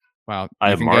 Well, I you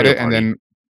have can Mario get it, Party. and then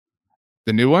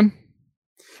the new one.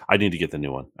 I need to get the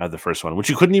new one. I have the first one, which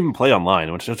you couldn't even play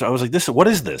online. Which I was like, what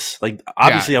is this? Like,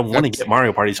 obviously, I want to get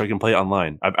Mario Party so I can play it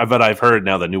online. But I've heard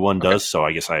now the new one does, so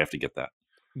I guess I have to get that.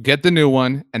 Get the new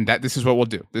one, and this is what we'll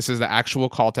do. This is the actual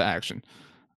call to action.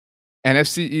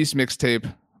 NFC East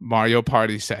Mixtape Mario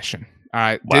Party session. All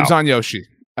right, Wow. dibs on Yoshi.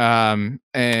 And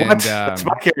That's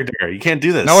my character. You can't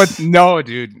do this. No,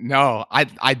 dude. No,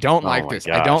 I don't like this.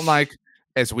 Gosh. I don't like,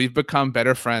 as we've become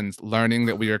better friends, learning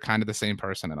that we are kind of the same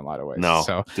person in a lot of ways. No,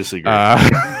 so disagree.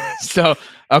 So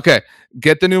okay,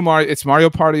 get the new Mario. It's Mario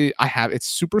Party.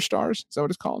 It's Superstars. Is that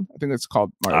what it's called? I think it's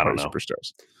called Mario Party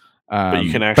Superstars. But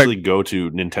you can actually go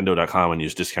to Nintendo.com and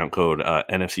use discount code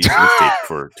NFC East Mixtape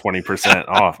for 20%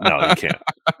 off. No, you can't.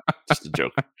 Just a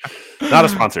joke. Not a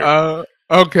sponsor.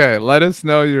 Okay, let us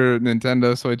know your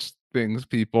Nintendo Switch things,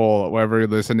 people, wherever you're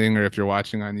listening or if you're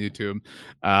watching on YouTube.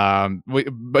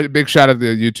 But big shout out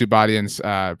to the YouTube audience.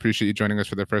 Appreciate you joining us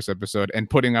for the first episode and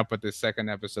putting up with this second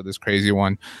episode, this crazy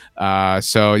one.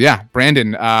 So yeah,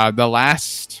 Brandon, the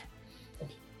last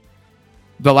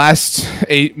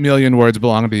 8 million words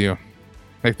belong to you.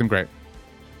 Make them great.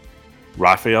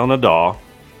 Rafael Nadal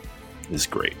is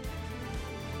great.